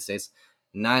United States?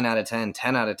 9 out of 10,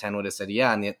 10 out of 10 would have said,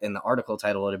 yeah. And the article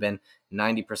title would have been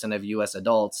 90% of U.S.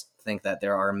 adults think that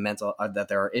there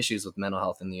are issues with mental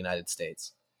health in the United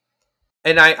States.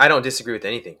 And I don't disagree with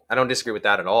anything. I don't disagree with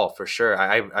that at all, for sure.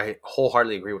 I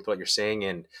wholeheartedly agree with what you're saying.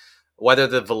 And whether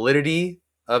the validity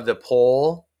of the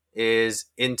poll is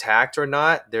intact or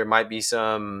not, there might be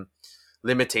some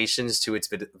limitations to its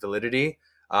validity.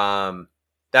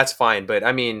 That's fine. But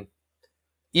I mean,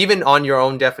 even on your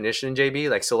own definition, JB,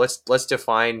 like, so let's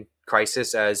define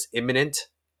crisis as imminent,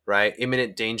 right?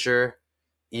 Imminent danger,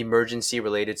 emergency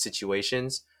related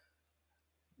situations.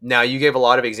 Now, you gave a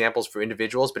lot of examples for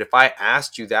individuals, but if I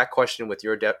asked you that question with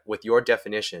your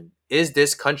definition, is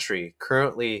this country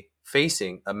currently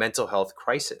facing a mental health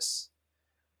crisis?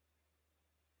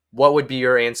 What would be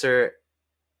your answer?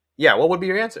 Yeah, what would be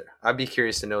your answer? I'd be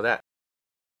curious to know that.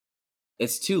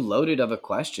 It's too loaded of a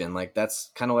question. Like,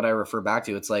 that's kind of what I refer back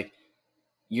to. It's like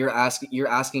you're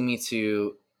asking me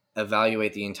to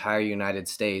evaluate the entire United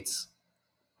States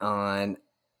on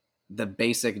the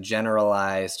basic,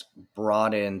 generalized,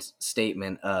 broadened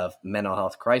statement of mental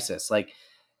health crisis. Like,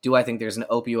 do I think there's an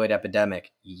opioid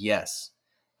epidemic? Yes.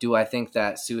 Do I think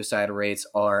that suicide rates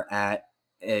are at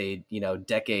a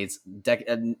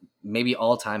maybe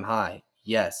all-time high?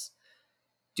 Yes.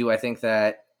 Do I think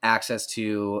that access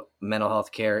to mental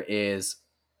health care is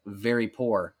very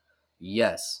poor?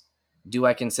 Yes. Do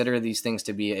I consider these things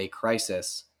to be a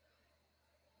crisis?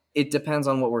 It depends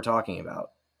on what we're talking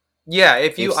about. Yeah,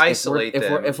 if you isolate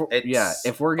them, if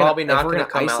we're gonna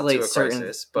isolate certain,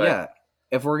 crisis, but yeah,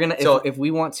 if we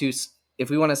want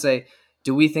to say,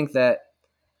 do we think that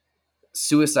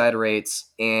suicide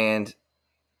rates and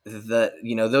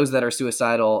those that are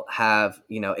suicidal have,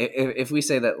 if we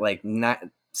say that like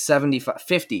 75,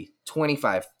 50,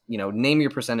 25, name your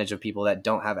percentage of people that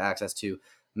don't have access to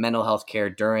mental health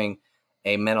care during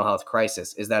a mental health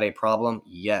crisis, is that a problem?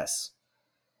 Yes.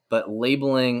 But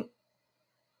labeling,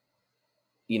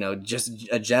 just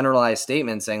a generalized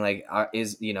statement saying like,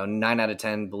 9 out of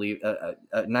 10 believe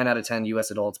 9 out of 10 U.S.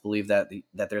 adults believe that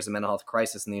there's a mental health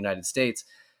crisis in the United States,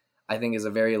 I think is a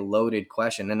very loaded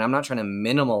question. And I'm not trying to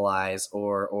minimalize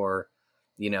or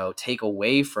take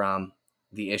away from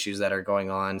the issues that are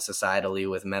going on societally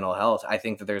with mental health. I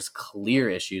think that there's clear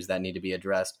issues that need to be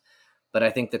addressed, but I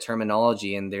think the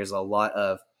terminology, and there's a lot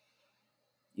of,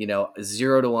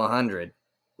 0 to 100.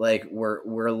 Like,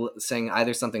 we're saying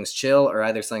either something's chill or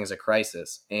either something's a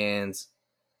crisis. And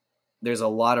there's a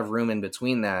lot of room in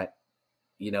between that.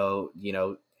 We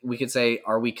could say,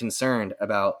 are we concerned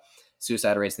about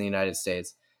suicide rates in the United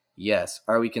States? Yes.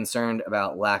 Are we concerned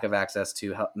about lack of access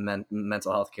to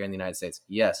mental health care in the United States?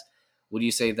 Yes. Would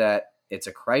you say that it's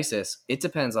a crisis? It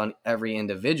depends on every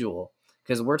individual,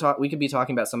 because we could be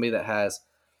talking about somebody that has,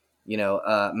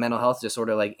 mental health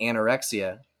disorder like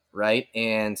anorexia, right?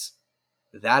 And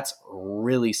that's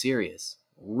really serious,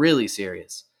 really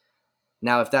serious.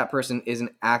 Now, if that person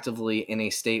isn't actively in a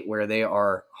state where they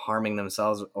are harming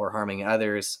themselves or harming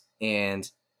others,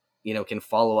 and can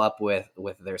follow up with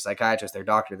their psychiatrist, their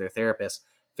doctor, their therapist,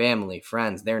 family,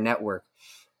 friends, their network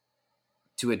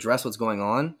to address what's going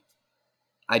on,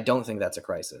 I don't think that's a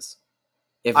crisis.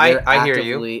 If I hear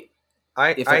you.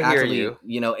 I hear you.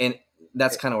 And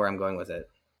that's kind of where I'm going with it.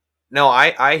 No,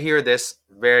 I hear this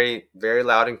very, very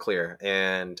loud and clear,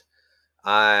 and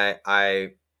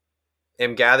I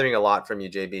am gathering a lot from you,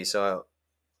 JB. So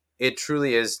it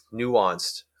truly is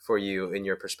nuanced for you in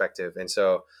your perspective. And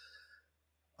so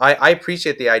I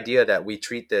appreciate the idea that we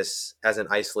treat this as an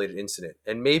isolated incident.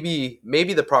 And maybe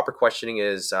the proper questioning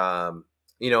is,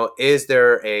 is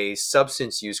there a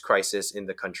substance use crisis in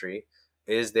the country?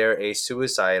 Is there a is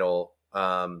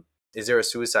there a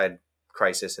suicide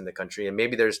crisis in the country? And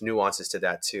maybe there's nuances to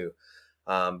that too.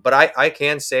 But I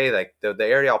can say, like, the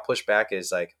area I'll push back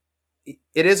is, like,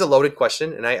 it is a loaded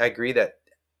question. And I agree that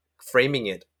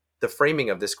the framing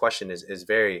of this question is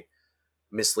very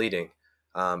misleading.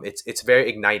 It's very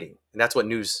igniting, and that's what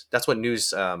news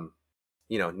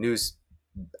news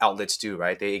outlets do,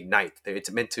 right? They ignite.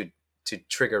 It's meant to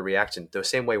trigger reaction the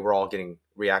same way we're all getting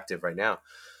reactive right now.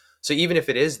 So even if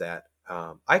it is that,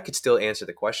 I could still answer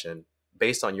the question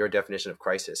based on your definition of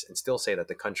crisis and still say that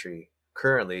the country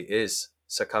currently is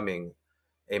succumbing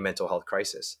a mental health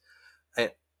crisis.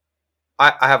 And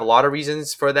I have a lot of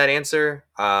reasons for that answer.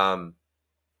 I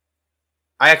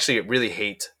actually really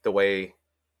hate the way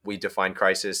we define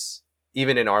crisis,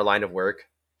 even in our line of work,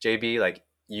 JB, like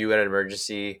you at an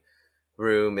emergency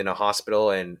room in a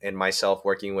hospital and myself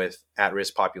working with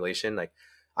at-risk population. Like,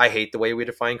 I hate the way we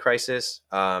define crisis.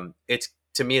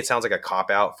 To me, it sounds like a cop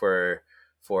out for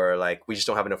like, we just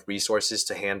don't have enough resources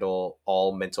to handle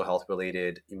all mental health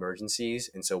related emergencies.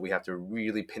 And so we have to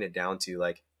really pin it down to,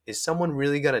 like, is someone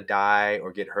really going to die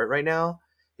or get hurt right now?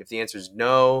 If the answer is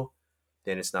no,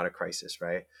 then it's not a crisis,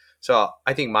 right? So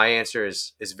I think my answer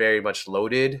is very much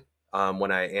loaded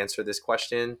when I answer this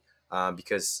question,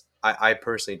 because I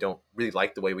personally don't really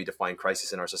like the way we define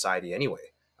crisis in our society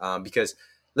anyway. Because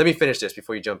let me finish this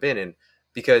before you jump in. And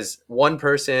because one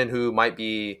person who might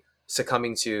be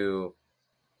succumbing to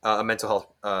a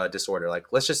mental health disorder, like,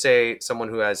 let's just say someone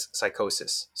who has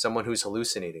psychosis, someone who's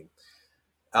hallucinating,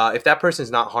 if that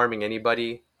person's not harming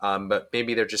anybody, but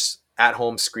maybe they're just at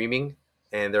home screaming,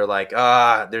 and they're like,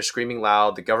 they're screaming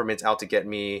loud, the government's out to get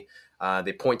me.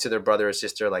 They point to their brother or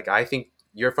sister, like, I think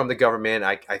you're from the government.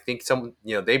 I think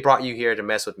they brought you here to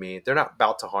mess with me. They're not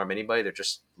about to harm anybody. They're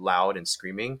just loud and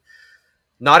screaming.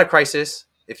 Not a crisis.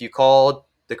 If you called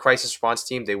the crisis response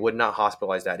team, they would not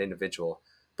hospitalize that individual.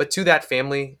 But to that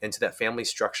family and to that family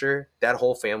structure, that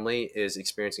whole family is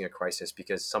experiencing a crisis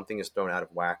because something is thrown out of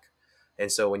whack.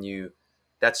 And so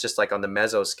that's just like on the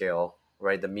meso scale,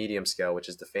 right? The medium scale, which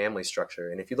is the family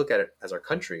structure. And if you look at it as our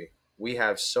country, we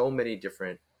have so many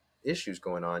different issues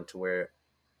going on to where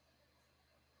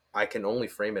I can only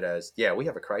frame it as, yeah, we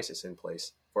have a crisis in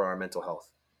place for our mental health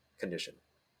condition.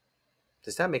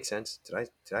 Does that make sense? Did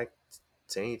I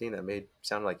say anything that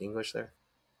sound like English there?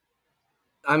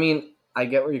 I mean, I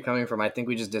get where you're coming from. I think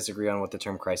we just disagree on what the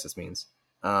term crisis means.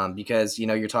 Because,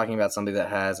 you're talking about somebody that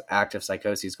has active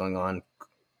psychoses going on.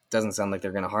 Doesn't sound like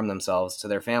they're going to harm themselves. To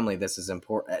their family, this is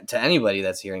important. To anybody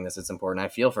that's hearing this, it's important. I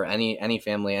feel for any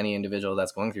family, any individual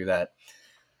that's going through that.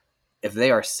 If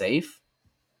they are safe,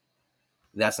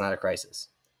 that's not a crisis.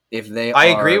 If they I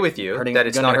agree with you that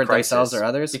it's not a crisis themselves or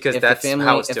others, because that's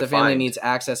how it's defined. If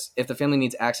the family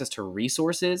needs access to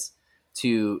resources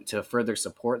to further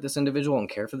support this individual and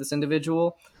care for this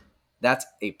individual, that's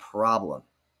a problem.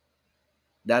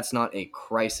 That's not a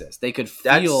crisis. They could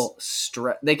feel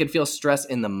stress. They could feel stress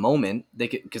in the moment.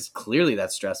 Because clearly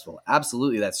that's stressful.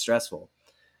 Absolutely, that's stressful.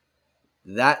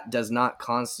 That does not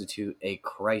constitute a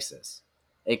crisis.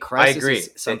 A crisis, I agree, is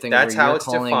something that's where you're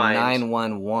calling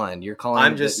 911. You're calling.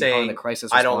 I'm just saying the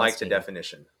crisis. I don't like the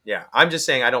definition. Yeah, I'm just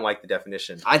saying I don't like the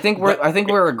definition. I think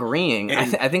we're agreeing.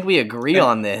 I think we agree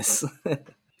on this.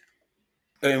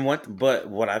 But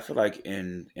what I feel like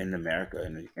in America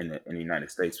and in the United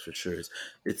States for sure is,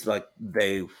 it's like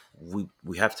we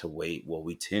have to wait. Well,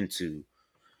 we tend to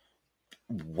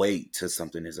wait till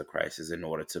something is a crisis in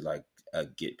order to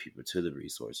get people to the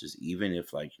resources, even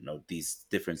if these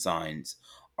different signs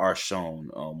are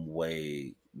shown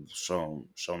ahead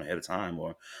of time,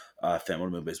 or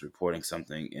family member is reporting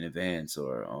something in advance,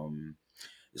 or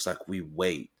it's like we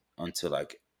wait until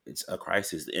it's a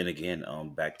crisis. And again,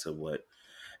 back to what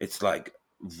it's like,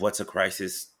 what's a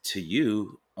crisis to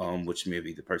you, which may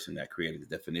be the person that created the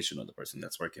definition, or the person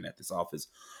that's working at this office.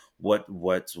 What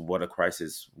a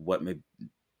crisis, what may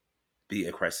be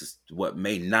a crisis, what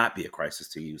may not be a crisis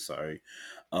to you,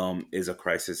 is a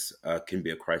crisis, can be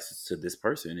a crisis to this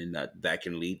person, and that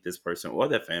can lead this person or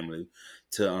their family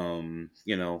to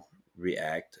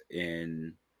react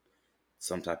in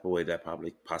some type of way that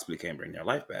possibly can bring their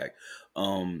life back.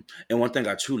 And one thing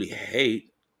I truly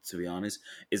hate, to be honest,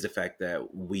 is the fact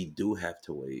that we do have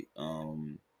to wait.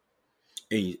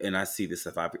 And I see this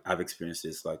stuff. I've experienced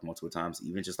this multiple times,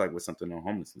 even just with something on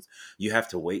homelessness. You have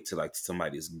to wait till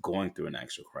somebody is going through an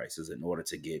actual crisis in order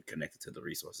to get connected to the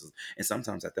resources. And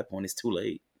sometimes at that point, it's too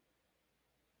late.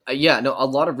 Yeah, no, a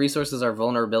lot of resources are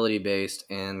vulnerability based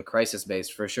and crisis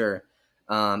based for sure.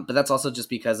 But that's also just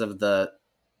because of the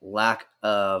lack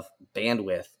of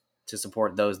bandwidth to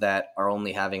support those that are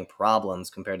only having problems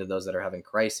compared to those that are having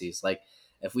crises. Like,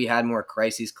 if we had more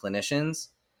crises clinicians,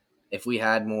 if we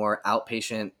had more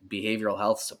outpatient behavioral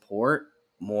health support,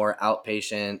 more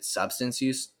outpatient substance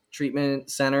use treatment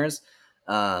centers,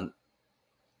 um,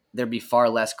 there'd be far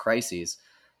less crises.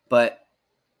 But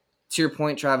to your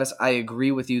point, Travis, I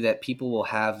agree with you that people will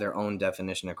have their own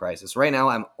definition of crisis. Right now,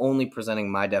 I'm only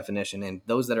presenting my definition, and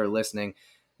those that are listening,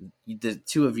 the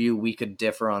two of you, we could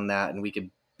differ on that, and we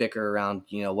could bicker around,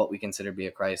 what we consider to be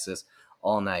a crisis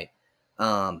all night.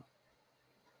 I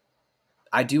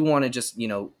do want to just,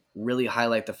 really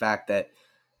highlight the fact that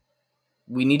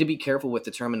we need to be careful with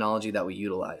the terminology that we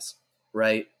utilize,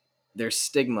 right? There's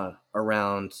stigma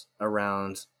around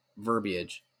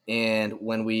verbiage, and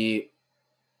when we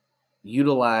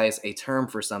utilize a term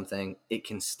for something, it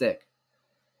can stick.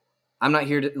 I'm not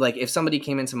here to, like, if somebody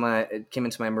came into my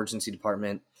emergency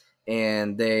department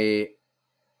and they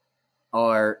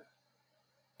are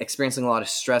experiencing a lot of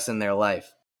stress in their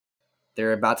life,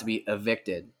 they're about to be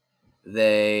evicted,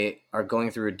 they are going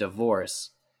through a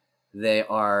divorce, they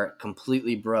are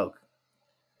completely broke,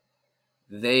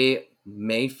 they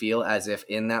may feel as if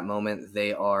in that moment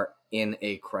they are in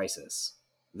a crisis.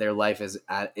 Their life is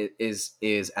at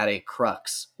a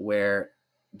crux where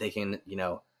they can,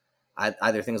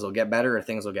 either things will get better or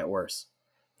things will get worse.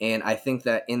 And I think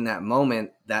that in that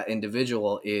moment, that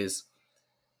individual is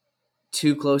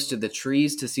too close to the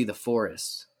trees to see the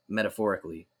forest,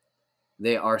 metaphorically.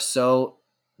 They are so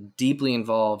deeply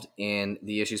involved in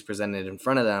the issues presented in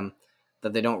front of them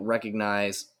that they don't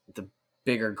recognize the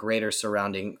bigger, greater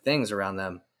surrounding things around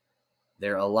them.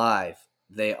 They're alive.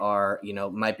 They are,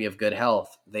 might be of good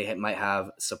health. They might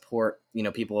have support,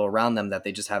 people around them that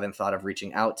they just haven't thought of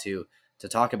reaching out to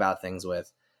talk about things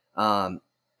with.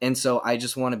 And so I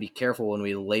just want to be careful when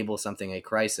we label something a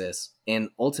crisis. And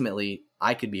ultimately,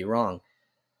 I could be wrong.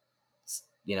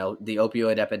 The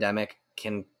opioid epidemic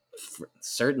can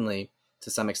certainly,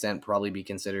 to some extent, probably be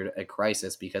considered a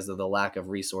crisis because of the lack of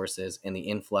resources and the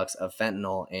influx of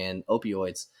fentanyl and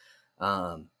opioids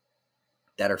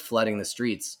that are flooding the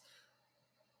streets.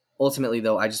 Ultimately,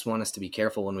 though, I just want us to be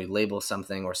careful when we label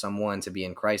something or someone to be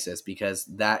in crisis, because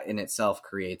that in itself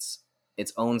creates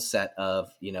its own set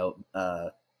of,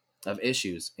 of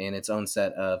issues and its own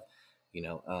set of,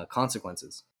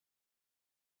 consequences.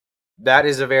 That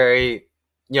is a very,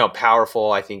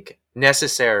 powerful, I think,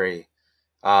 necessary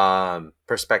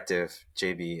perspective,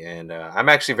 JB. And I'm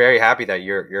actually very happy that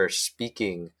you're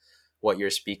speaking what you're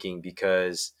speaking,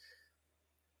 because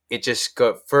it just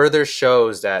further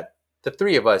shows that the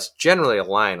three of us generally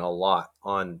align a lot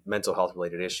on mental health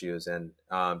related issues. And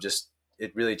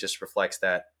it really just reflects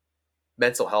that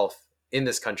mental health in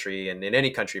this country, and in any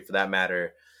country for that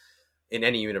matter, in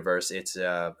any universe, it's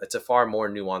a far more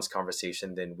nuanced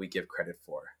conversation than we give credit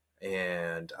for.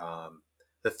 And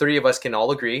the three of us can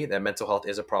all agree that mental health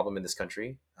is a problem in this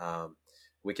country.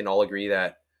 We can all agree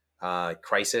that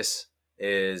crisis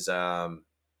is a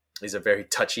very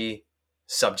touchy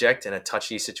subject and a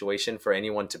touchy situation for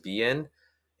anyone to be in,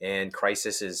 and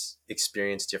crisis is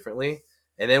experienced differently.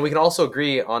 And then we can also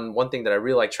agree on one thing that I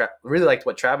really liked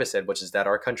what Travis said, which is that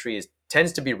our country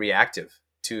tends to be reactive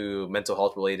to mental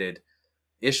health related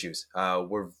issues.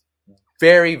 We're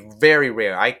very, very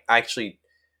rare. I actually,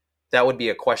 that would be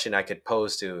a question I could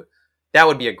pose to. That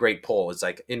would be a great poll. It's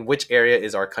like, in which area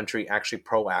is our country actually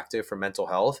proactive for mental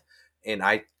health? And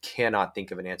I cannot think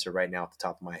of an answer right now at the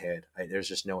top of my head. There's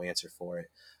just no answer for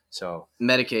it. So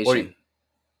medication.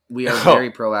 We are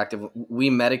very proactive. We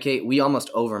medicate. We almost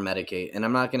over medicate. And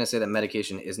I'm not going to say that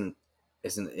medication isn't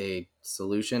a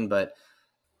solution, but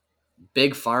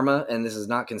big pharma, and this is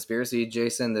not conspiracy,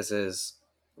 Jason, this is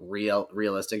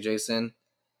realistic, Jason.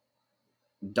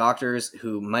 Doctors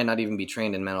who might not even be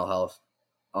trained in mental health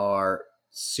are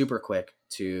super quick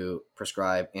to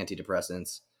prescribe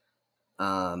antidepressants.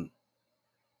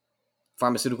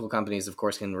 Pharmaceutical companies, of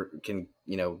course, can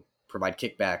provide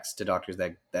kickbacks to doctors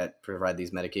that provide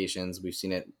these medications. We've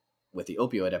seen it with the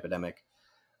opioid epidemic.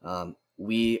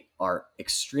 We are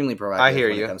extremely proactive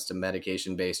when it comes to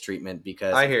medication-based treatment,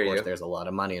 because of course there's a lot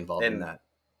of money involved in that.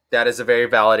 That is a very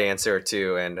valid answer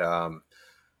too. And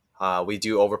we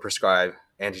do overprescribe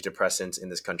antidepressants in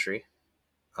this country.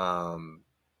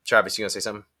 Travis, you gonna say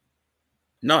something?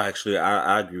 No, actually,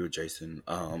 I agree with Jason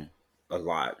a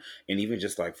lot. And even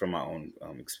just like from my own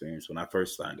experience, when I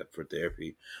first signed up for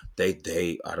therapy,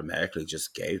 they automatically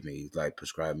just gave me, like,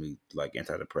 prescribed me like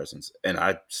antidepressants, and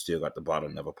I still got the bottle,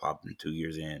 never popped them. 2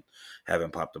 years in,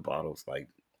 haven't popped the bottles. Like,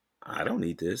 I don't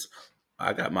need this.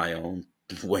 I got my own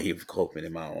way of coping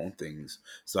in my own things,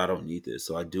 so I don't need this.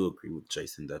 So I do agree with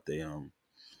Jason that they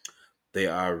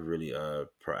are really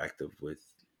proactive with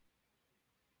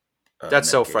That's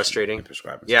so medication frustrating. and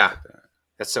prescribing Yeah. stuff like that.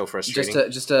 That's so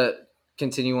frustrating. Just to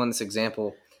continue on this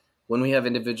example, when we have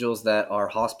individuals that are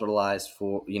hospitalized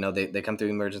for, they come through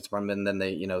the emergency department, and then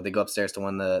they go upstairs to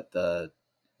one of the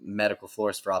medical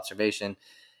floors for observation.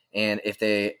 And if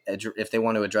they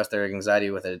want to address their anxiety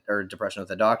or depression with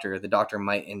the doctor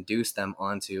might induce them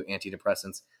onto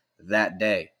antidepressants that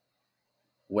day.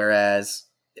 Whereas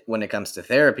when it comes to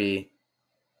therapy,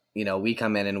 we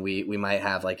come in and we might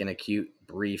have like an acute,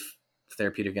 brief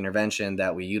therapeutic intervention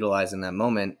that we utilize in that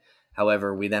moment.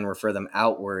 However, we then refer them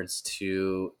outwards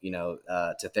to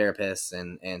to therapists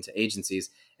and to agencies,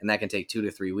 and that can take 2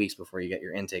 to 3 weeks before you get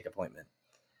your intake appointment.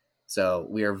 So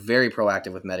we are very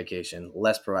proactive with medication,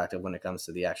 less proactive when it comes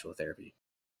to the actual therapy.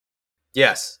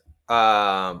 Yes.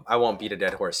 I won't beat a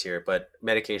dead horse here, but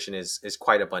medication is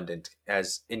quite abundant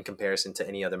as in comparison to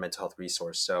any other mental health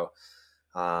resource. So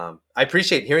I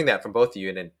appreciate hearing that from both of you.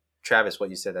 And then Travis, what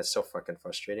you said, that's so fucking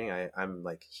frustrating. I'm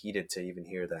like heated to even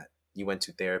hear that you went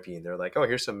to therapy and they're like, oh,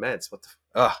 here's some meds. What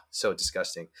the so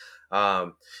disgusting.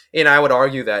 And I would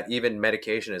argue that even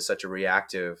medication is such a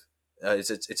reactive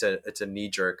it's a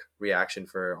knee-jerk reaction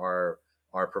for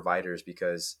our providers,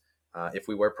 because if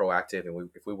we were proactive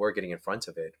and if we were getting in front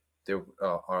of it, there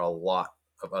are a lot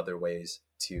of other ways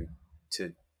to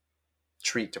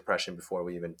treat depression before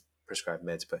we even prescribe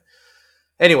meds. But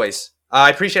anyways,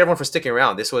 I appreciate everyone for sticking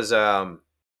around. This was a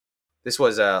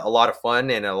lot of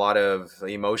fun and a lot of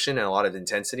emotion and a lot of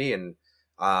intensity, and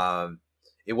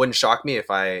it wouldn't shock me if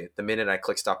the minute I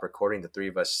click stop recording, the three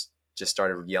of us just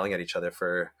started yelling at each other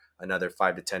for another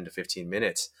 5 to 10 to 15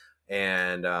 minutes.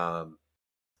 And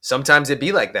sometimes it'd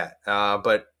be like that.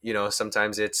 But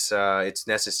sometimes it's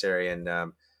necessary. And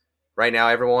right now,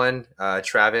 everyone,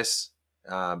 Travis,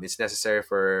 it's necessary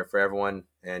for everyone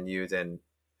and you and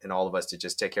all of us to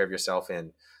just take care of yourself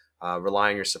and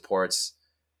rely on your supports,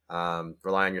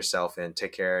 rely on yourself and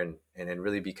take care and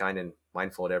really be kind and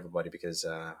mindful to everybody, because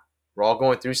we're all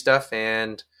going through stuff.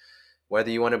 And whether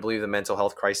you want to believe the mental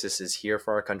health crisis is here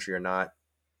for our country or not,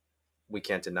 we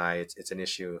can't deny it's an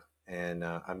issue, and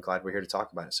I'm glad we're here to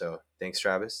talk about it. So thanks,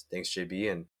 Travis. Thanks,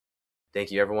 JB. And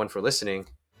thank you, everyone, for listening.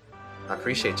 I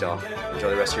appreciate y'all. Enjoy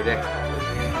the rest of your day.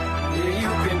 Yeah,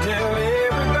 you can tell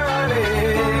everybody.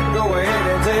 Go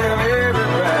ahead and tell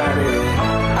everybody.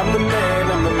 I'm the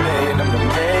man, I'm the man, I'm the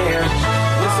man.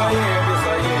 Yes, I am, yes,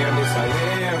 I am, yes, I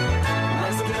am.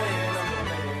 I'm the man, I'm the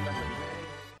man, I'm the man.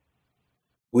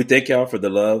 We thank y'all for the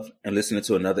love and listening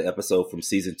to another episode from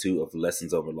season 2 of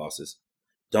Lessons Over Losses.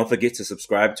 Don't forget to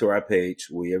subscribe to our page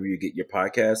wherever you get your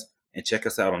podcasts, and check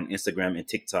us out on Instagram and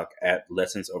TikTok at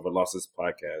Lessons Over Losses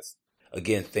Podcast.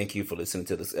 Again, thank you for listening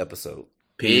to this episode.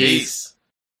 Peace.